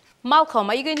Malcolm,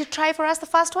 are you going to try for us the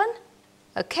first one?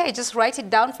 Okay, just write it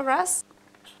down for us.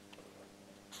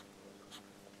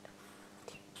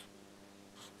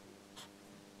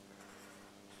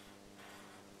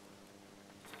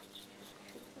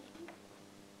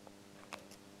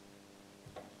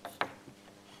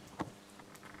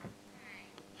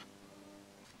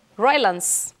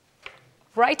 Roylance,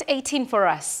 write 18 for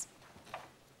us.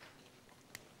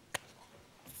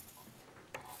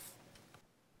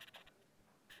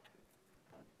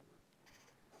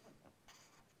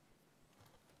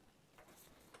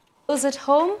 Those at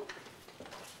home?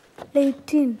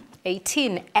 18.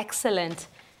 18, excellent.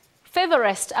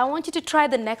 Favorest, I want you to try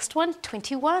the next one,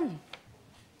 21.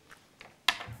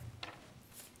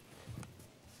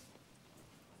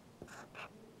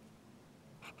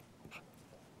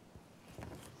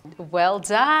 Well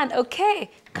done.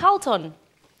 Okay, Carlton,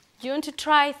 do you want to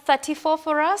try 34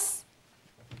 for us?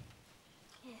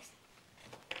 Yes.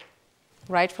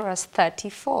 Write for us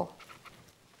 34.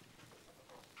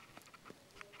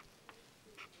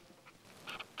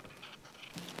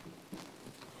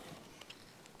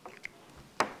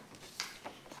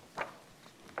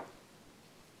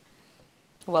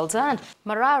 Well done.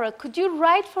 Marara, could you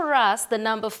write for us the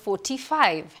number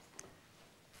 45?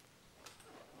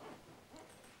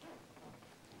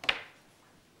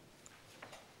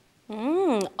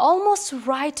 Almost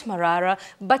right, Marara,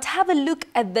 but have a look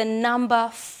at the number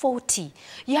 40.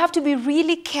 You have to be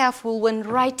really careful when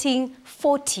writing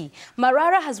 40.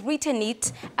 Marara has written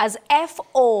it as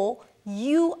F-O-U-R-T-Y.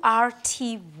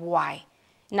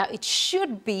 Now, it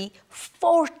should be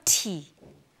 40.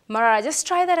 Marara, just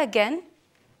try that again.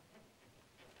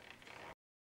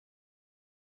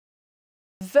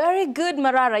 Very good,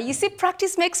 Marara. You see,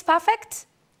 practice makes perfect.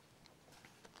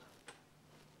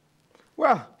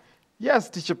 Well,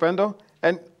 yes, Teacher Pendo.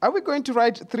 And are we going to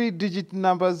write 3-digit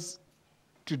numbers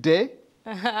today?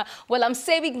 Well, I'm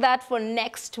saving that for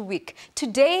next week.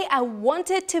 Today, I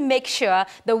wanted to make sure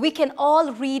that we can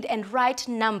all read and write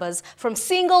numbers from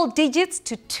single digits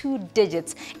to 2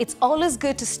 digits. It's always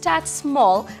good to start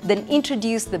small, then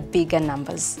introduce the bigger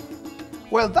numbers.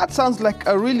 Well, that sounds like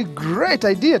a really great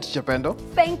idea, Teacher Pendo.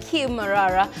 Thank you,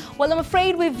 Marara. Well, I'm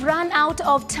afraid we've run out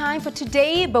of time for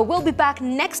today, but we'll be back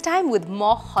next time with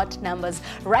more hot numbers.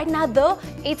 Right now, though,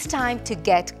 it's time to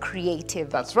get creative.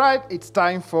 That's right. It's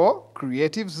time for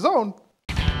Creative Zone.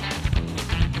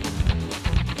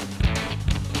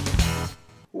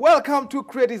 Welcome to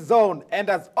Creative Zone. And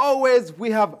as always,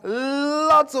 we have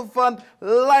lots of fun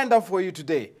lined up for you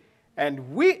today.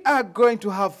 And we are going to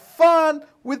have fun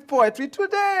with poetry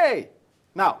today.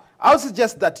 Now, I'll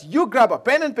suggest that you grab a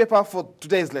pen and paper for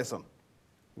today's lesson.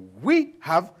 We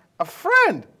have a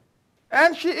friend,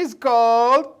 and she is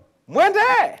called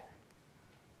Mwende.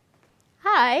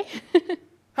 Hi.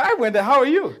 Hi, Mwende. How are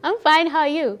you? I'm fine. How are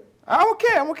you?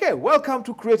 I'm okay. Welcome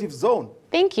to Creative Zone.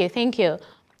 Thank you.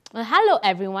 Well, hello,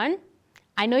 everyone.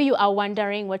 I know you are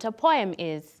wondering what a poem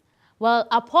is. Well,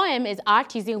 a poem is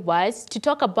art using words to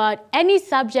talk about any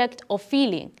subject or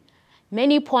feeling.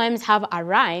 Many poems have a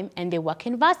rhyme and they work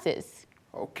in verses.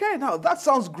 Okay, now that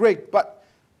sounds great, but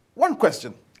one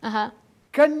question.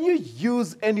 Can you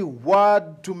use any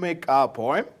word to make a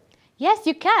poem? Yes,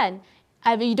 you can.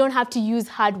 I mean, you don't have to use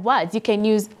hard words. You can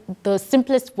use the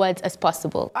simplest words as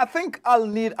possible. I think I'll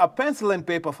need a pencil and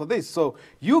paper for this, so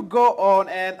you go on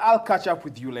and I'll catch up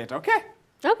with you later, okay?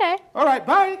 Okay. All right,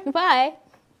 bye. Bye.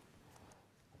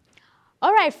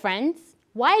 All right, friends,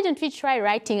 why don't we try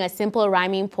writing a simple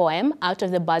rhyming poem out of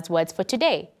the buzzwords for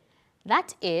today?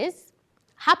 That is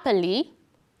happily,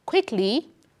 quickly,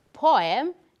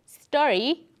 poem,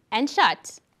 story, and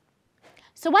short.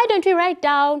 So why don't we write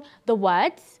down the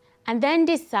words and then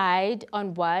decide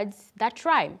on words that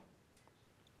rhyme?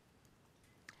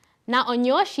 Now, on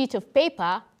your sheet of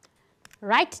paper,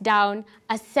 write down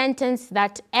a sentence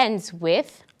that ends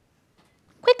with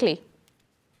quickly.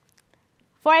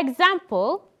 For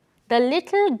example, the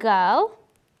little girl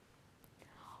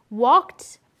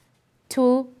walked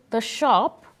to the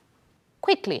shop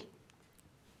quickly.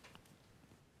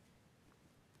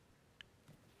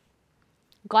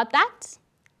 Got that?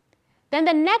 Then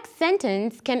the next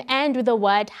sentence can end with the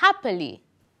word happily.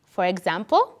 For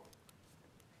example,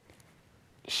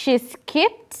 she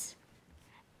skipped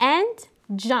and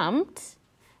jumped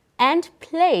and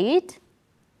played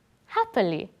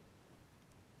happily.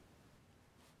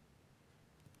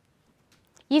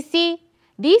 You see,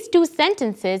 these two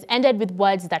sentences ended with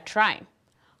words that rhyme,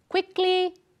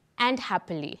 quickly and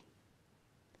happily.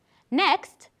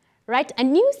 Next, write a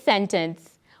new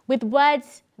sentence with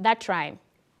words that rhyme.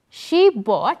 She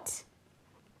bought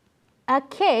a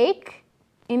cake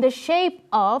in the shape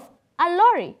of a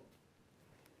lorry.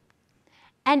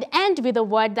 And end with a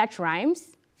word that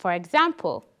rhymes, for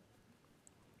example.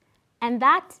 And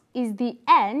that is the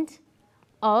end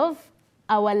of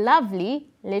our lovely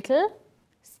little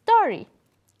story.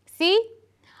 See?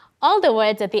 All the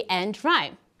words at the end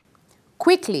rhyme.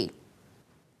 Quickly,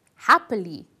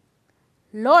 happily,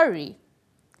 lorry,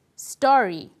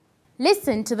 story.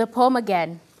 Listen to the poem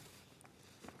again.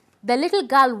 The little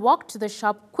girl walked to the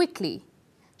shop quickly.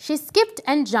 She skipped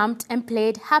and jumped and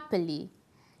played happily.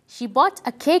 She bought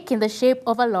a cake in the shape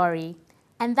of a lorry.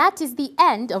 And that is the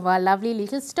end of our lovely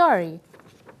little story.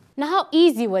 Now, how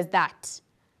easy was that?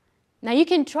 Now, you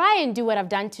can try and do what I've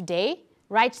done today.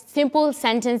 Write simple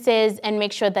sentences and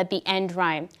make sure that the end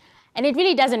rhyme. And it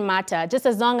really doesn't matter, just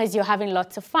as long as you're having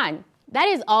lots of fun. That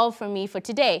is all from me for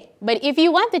today. But if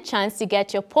you want the chance to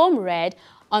get your poem read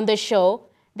on the show,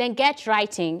 then get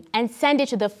writing and send it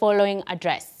to the following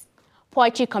address.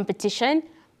 Poetry Competition,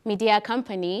 Media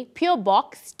Company, PO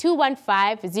Box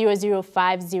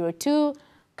 215-00502,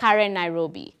 Karen,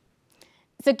 Nairobi.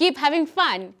 So keep having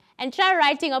fun and try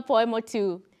writing a poem or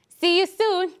two. See you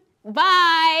soon.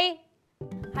 Bye.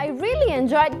 I really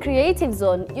enjoyed Creative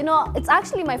Zone. You know, it's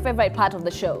actually my favorite part of the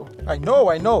show. I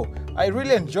know. I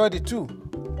really enjoyed it too.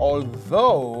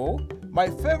 Although, my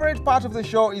favorite part of the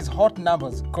show is hot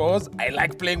numbers, because I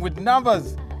like playing with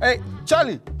numbers. Hey,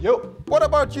 Charlie. Yo. What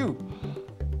about you?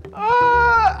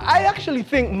 I actually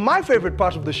think my favorite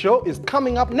part of the show is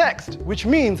coming up next, which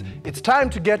means it's time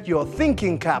to get your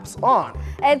thinking caps on.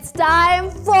 It's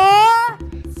time for...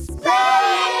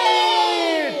 Spelling!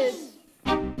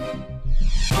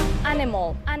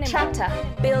 Animal, chapter,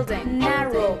 building,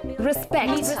 narrow,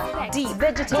 respect, deep,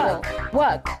 vegetable,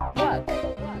 work.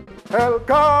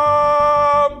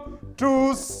 Welcome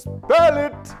to Spell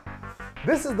It.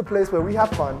 This is the place where we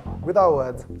have fun with our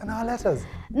words and our letters.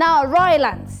 Now,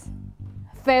 Roylands,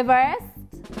 Favorite,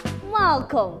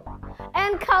 Malcolm,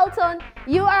 and Carlton,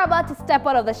 you are about to step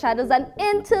out of the shadows and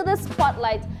into the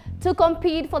spotlight to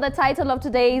compete for the title of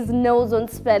today's KnowZone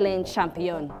Spelling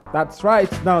Champion. That's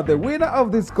right. Now, the winner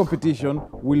of this competition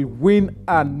will win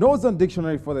a KnowZone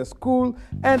dictionary for the school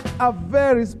and a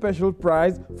very special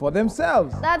prize for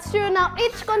themselves. That's true. Now,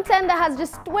 each contender has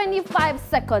just 25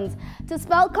 seconds to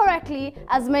spell correctly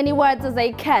as many words as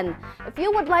they can. If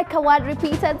you would like a word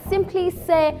repeated, simply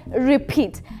say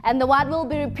repeat, and the word will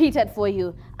be repeated for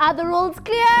you. Are the rules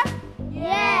clear?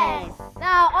 Yes.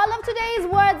 Now, all of today's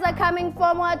words are coming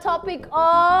from our topic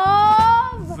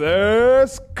of the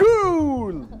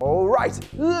school. All right,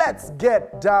 let's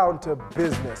get down to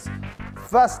business.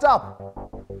 First up,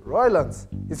 Roylands,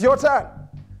 it's your turn.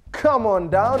 Come on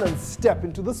down and step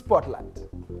into the spotlight.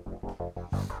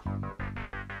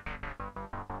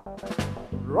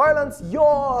 Roylands,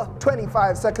 your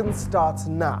 25 seconds starts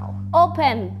now.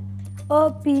 Open.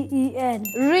 O-P-E-N.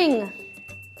 Ring.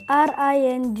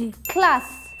 R-I-N-G.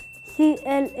 Class.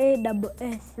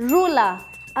 C-L-A-S-S. Ruler.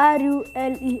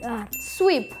 R-U-L-E-R.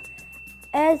 Sweep.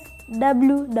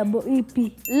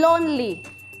 S-W-E-E-P. Lonely.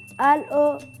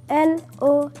 L-O-L-O-N-E-L-Y.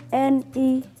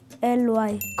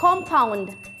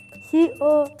 Compound.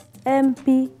 C-O-M-P-U-N-D.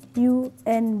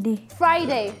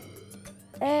 Friday.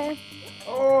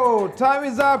 Oh, time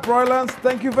is up, Roylands.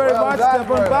 Thank you very much. Step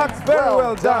on back. Very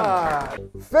well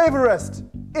done. Favorist,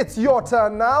 it's your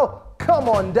turn now. Come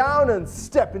on down and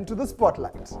step into the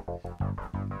spotlight.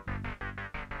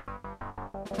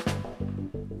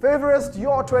 Favorist,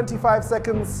 your 25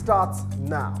 seconds starts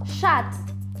now. Shirt.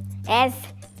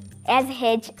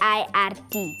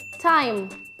 S-H-I-R-T. Time.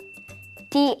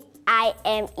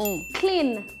 T-I-M-E.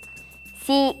 Clean.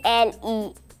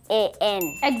 C-L-E-A-N.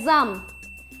 Exam.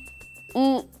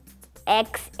 E-X-A-M.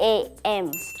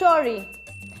 Story.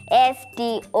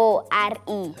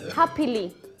 S-T-O-R-E.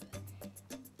 Happily.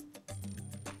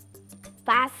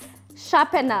 Pass.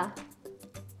 Sharpener.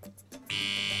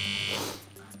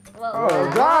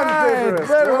 Well done, Favorist.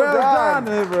 Very well done,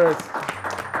 Favorist.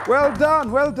 Well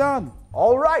done, well done.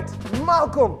 All right,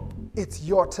 Malcolm, it's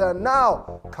your turn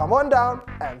now. Come on down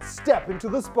and step into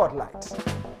the spotlight.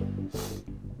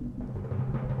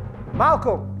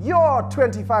 Malcolm, your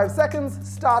 25 seconds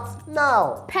starts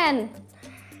now. Pen.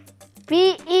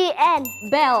 P-E-N.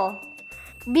 Bell.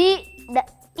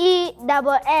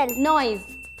 B-E-L-L. Noise.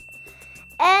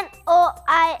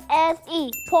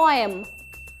 N-O-I-S-E. Poem.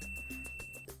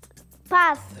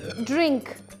 Pass.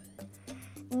 Drink.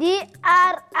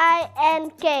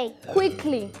 D-R-I-N-K.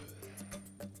 Quickly.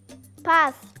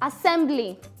 Pass.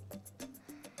 Assembly.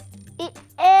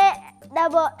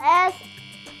 A-S-S.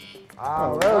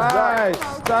 Well done.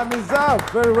 Time is up.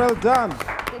 Very well done.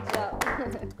 Good job.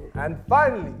 And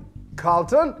finally,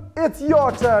 Carlton, it's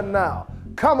your turn now.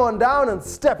 Come on down and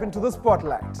step into the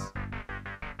spotlight.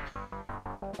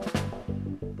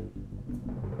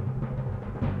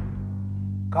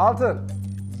 Carlton,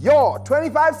 your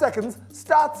 25 seconds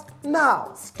starts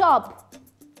now. Stop.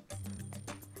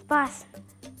 Pass.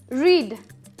 Read.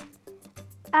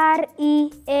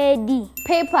 R-E-A-D.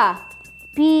 Paper.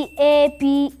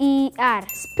 P-A-P-E-R.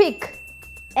 Speak.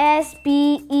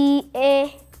 S-P-E-A-K.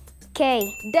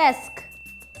 Desk.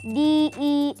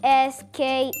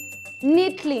 D-E-S-K.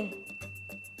 Neatly.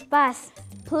 Pass.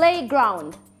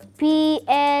 Playground.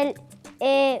 P-L-A-A-Y.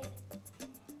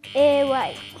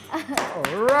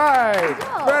 All right.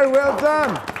 Very well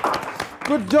done.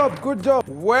 Good job, good job.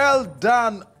 Well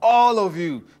done, all of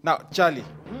you. Now, Charlie,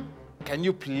 can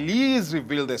you please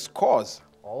reveal the scores?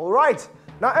 All right.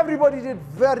 Now, everybody did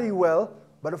very well,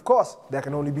 but of course, there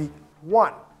can only be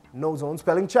one KnowZone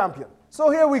Spelling Champion. So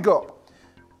here we go.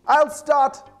 I'll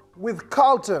start with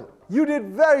Carlton. You did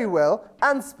very well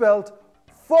and spelled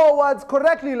 4 words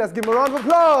correctly. Let's give him a round of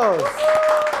applause.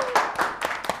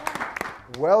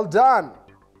 Well done.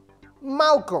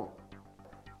 Malcolm,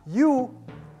 you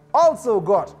also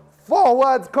got 4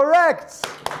 words correct.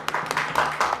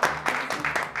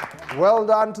 Well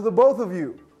done to the both of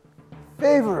you.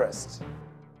 Favorist,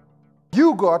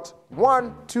 you got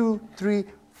 1, 2, 3,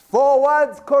 4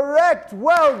 words correct.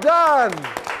 Well done.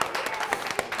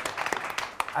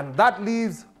 And that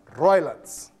leaves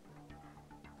Roylands.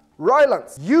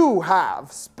 Roylands, you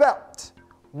have spelt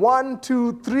 1,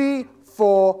 2, 3,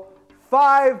 4,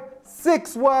 5,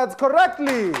 6 words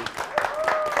correctly.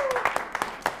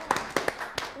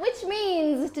 Which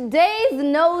means today's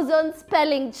KnowZone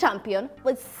Spelling Champion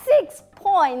with 6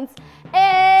 points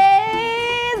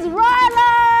is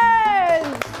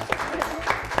Roylands.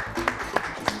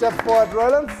 Step forward,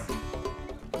 Roylands.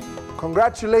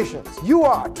 congratulations. You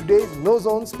are today's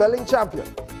KnowZone spelling champion.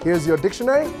 Here's your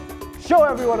dictionary. Show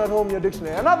everyone at home your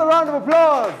dictionary. Another round of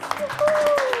applause.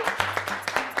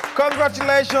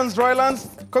 Congratulations, Roylands.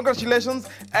 Congratulations.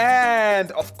 And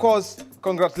of course,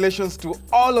 congratulations to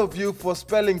all of you for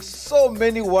spelling so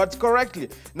many words correctly.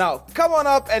 Now, come on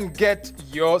up and get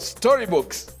your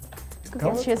storybooks.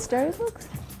 Get your storybooks.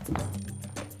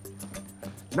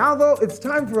 Now though, it's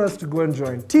time for us to go and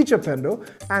join Teacher Pendo,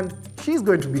 and she's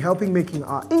going to be helping making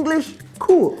our English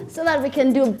cool. So that we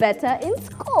can do better in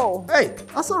school. Hey,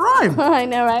 that's a rhyme. I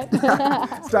know, right?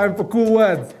 It's time for cool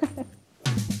words.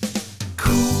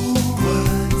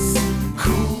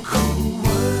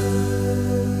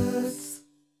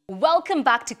 Welcome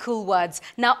back to Cool Words.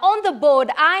 Now on the board,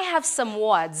 I have some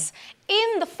words.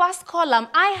 In the first column,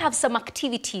 I have some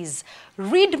activities.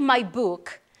 Read my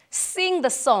book, sing the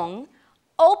song,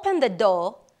 open the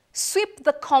door, sweep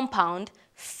the compound,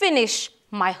 finish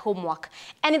my homework.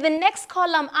 And in the next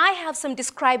column, I have some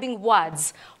describing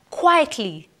words.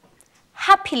 Quietly,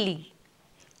 happily,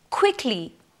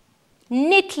 quickly,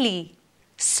 neatly,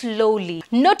 slowly.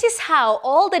 Notice how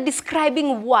all the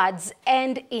describing words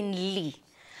end in "ly."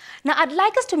 Now, I'd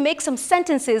like us to make some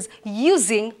sentences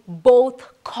using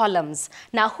both columns.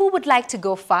 Now, who would like to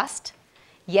go first?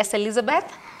 Yes, Elizabeth?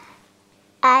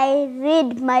 I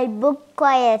read my book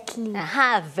quietly.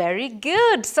 Aha, very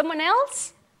good. Someone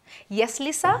else? Yes,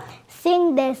 Lisa?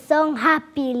 Sing the song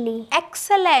happily.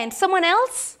 Excellent. Someone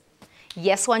else?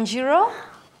 Yes, Wanjiro?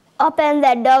 Open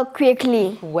the door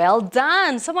quickly. Well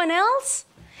done. Someone else?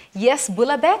 Yes,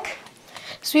 Bulabek?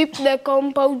 Sweep the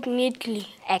compound neatly.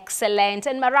 Excellent.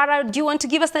 And Marara, do you want to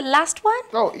give us the last one?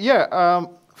 Oh, yeah.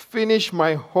 Finish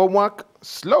my homework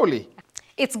slowly.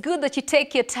 It's good that you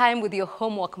take your time with your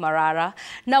homework, Marara.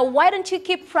 Now, why don't you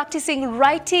keep practicing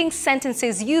writing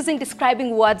sentences using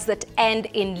describing words that end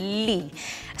in "ly"?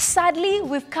 Sadly,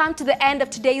 we've come to the end of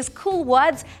today's Cool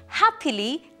Words.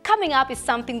 Happily, coming up is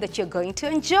something that you're going to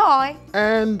enjoy.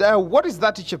 And what is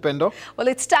that, Teacher Pendo? Well,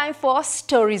 it's time for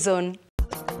Story Zone.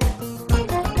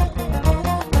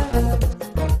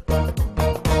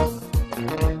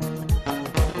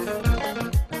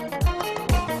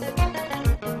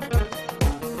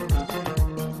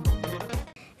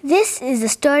 This is the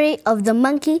story of the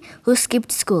monkey who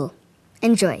skipped school.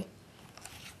 Enjoy.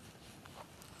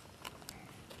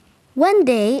 One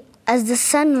day, as the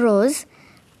sun rose,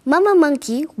 Mama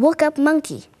Monkey woke up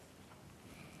Monkey.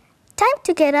 Time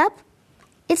to get up.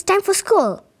 It's time for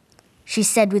school, she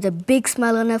said with a big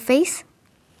smile on her face.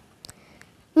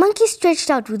 Monkey stretched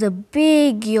out with a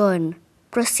big yawn,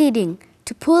 proceeding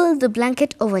to pull the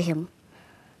blanket over him.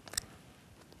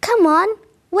 Come on,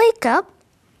 wake up.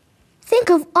 Think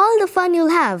of all the fun you'll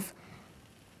have.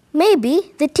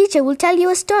 Maybe the teacher will tell you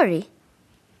a story,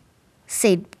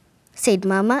 said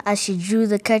Mama as she drew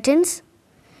the curtains,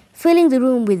 filling the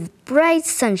room with bright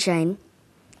sunshine.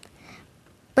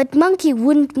 But Monkey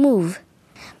wouldn't move.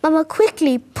 Mama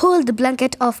quickly pulled the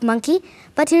blanket off Monkey,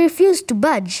 but he refused to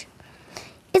budge.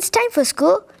 It's time for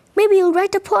school. Maybe you'll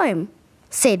write a poem,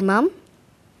 said Mom.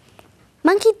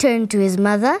 Monkey turned to his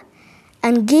mother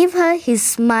and gave her his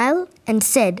smile and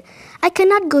said, I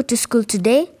cannot go to school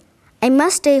today. I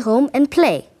must stay home and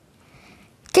play.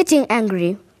 Getting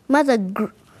angry,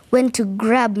 Mother went to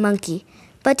grab Monkey,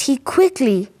 but he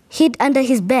quickly hid under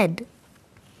his bed.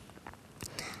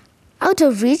 Out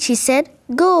of reach, he said,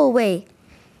 Go away.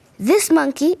 This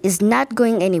monkey is not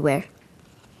going anywhere.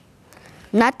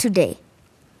 Not today.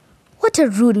 What a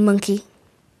rude monkey.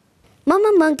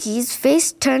 Mama Monkey's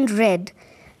face turned red,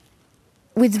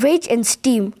 with rage and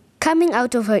steam coming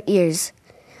out of her ears.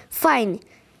 Fine,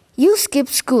 you skip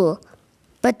school,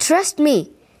 but trust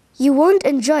me, you won't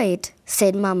enjoy it,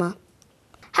 said Mama.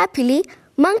 Happily,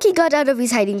 Monkey got out of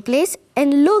his hiding place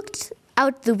and looked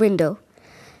out the window,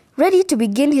 ready to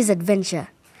begin his adventure.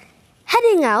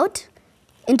 Heading out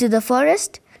into the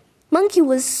forest, Monkey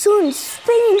was soon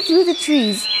spinning through the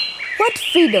trees. What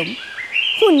freedom!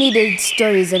 Who needed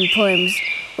stories and poems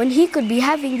when he could be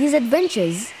having these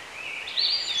adventures?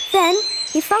 Then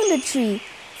he found a tree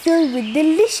filled with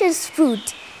delicious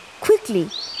fruit. Quickly,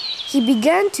 he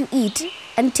began to eat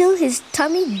until his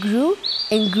tummy grew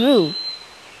and grew.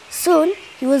 Soon,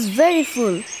 he was very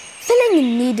full. Feeling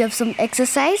in need of some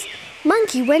exercise,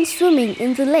 Monkey went swimming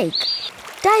in the lake.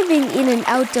 Diving in and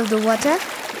out of the water,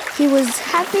 he was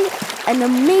having an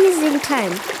amazing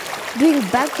time, doing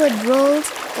backward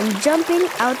rolls and jumping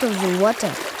out of the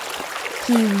water.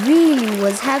 He really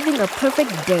was having a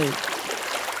perfect day.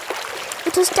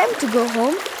 It was time to go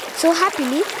home, so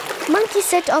happily, Monkey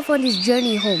set off on his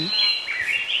journey home.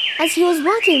 As he was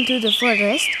walking through the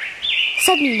forest,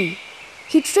 suddenly,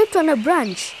 he tripped on a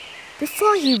branch,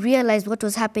 Before he realized what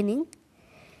was happening,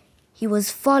 he was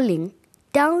falling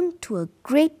down to a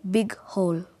great big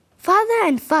hole. Farther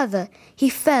and farther he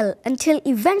fell until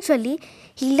eventually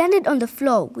he landed on the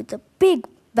floor with a big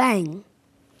bang.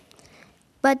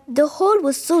 But the hole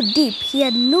was so deep he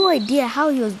had no idea how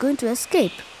he was going to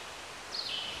escape.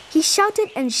 He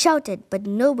shouted and shouted, but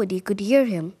nobody could hear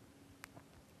him.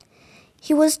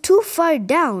 He was too far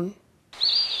down.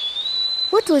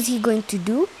 What was he going to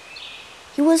do?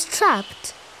 He was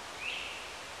trapped.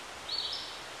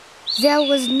 There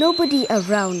was nobody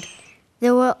around.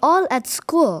 They were all at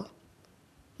school.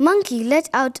 Monkey let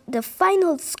out the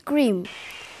final scream.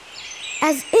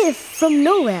 As if from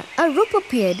nowhere, a rope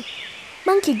appeared.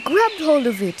 Monkey grabbed hold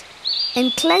of it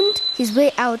and climbed his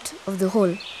way out of the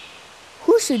hole.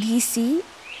 Who should he see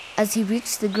as he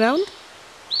reached the ground?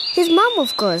 His mom,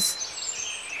 of course.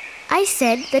 I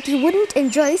said that he wouldn't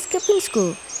enjoy skipping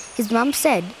school, his mom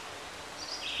said.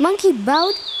 Monkey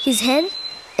bowed his head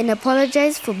and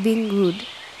apologized for being rude.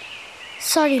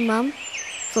 Sorry, Mom,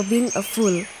 for being a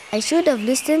fool. I should have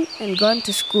listened and gone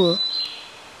to school.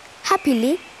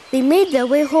 Happily, they made their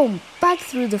way home back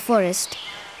through the forest.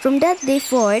 From that day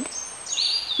forward,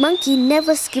 Monkey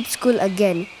never skipped school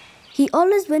again. He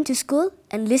always went to school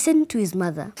and listened to his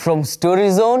mother. From Story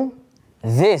Zone,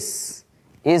 this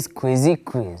is Quizzy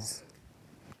Quiz.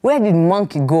 Where did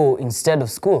Monkey go instead of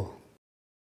school?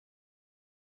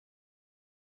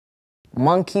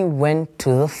 Monkey went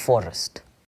to the forest.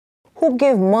 Who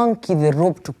gave Monkey the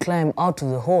rope to climb out of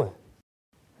the hole?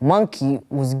 Monkey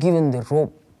was given the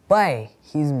rope by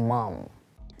his mom.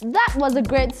 That was a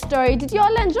great story. Did you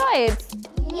all enjoy it?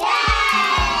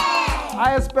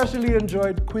 I especially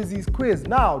enjoyed Quizzy's quiz.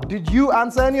 Now, did you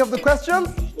answer any of the questions?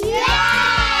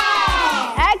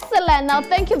 Excellent. Now,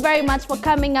 thank you very much for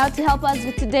coming out to help us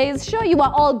with today's show. You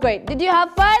are all great. Did you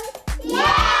have fun?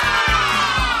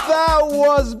 That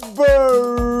was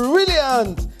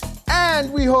brilliant!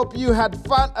 And we hope you had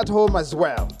fun at home as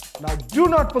well. Now, do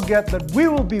not forget that we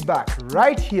will be back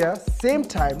right here, same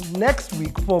time next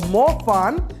week for more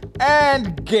fun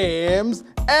and games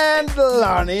and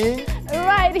learning.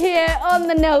 Right here on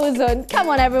the KnowZone. Come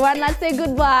on, everyone. Let's say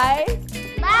goodbye.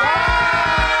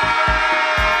 Bye!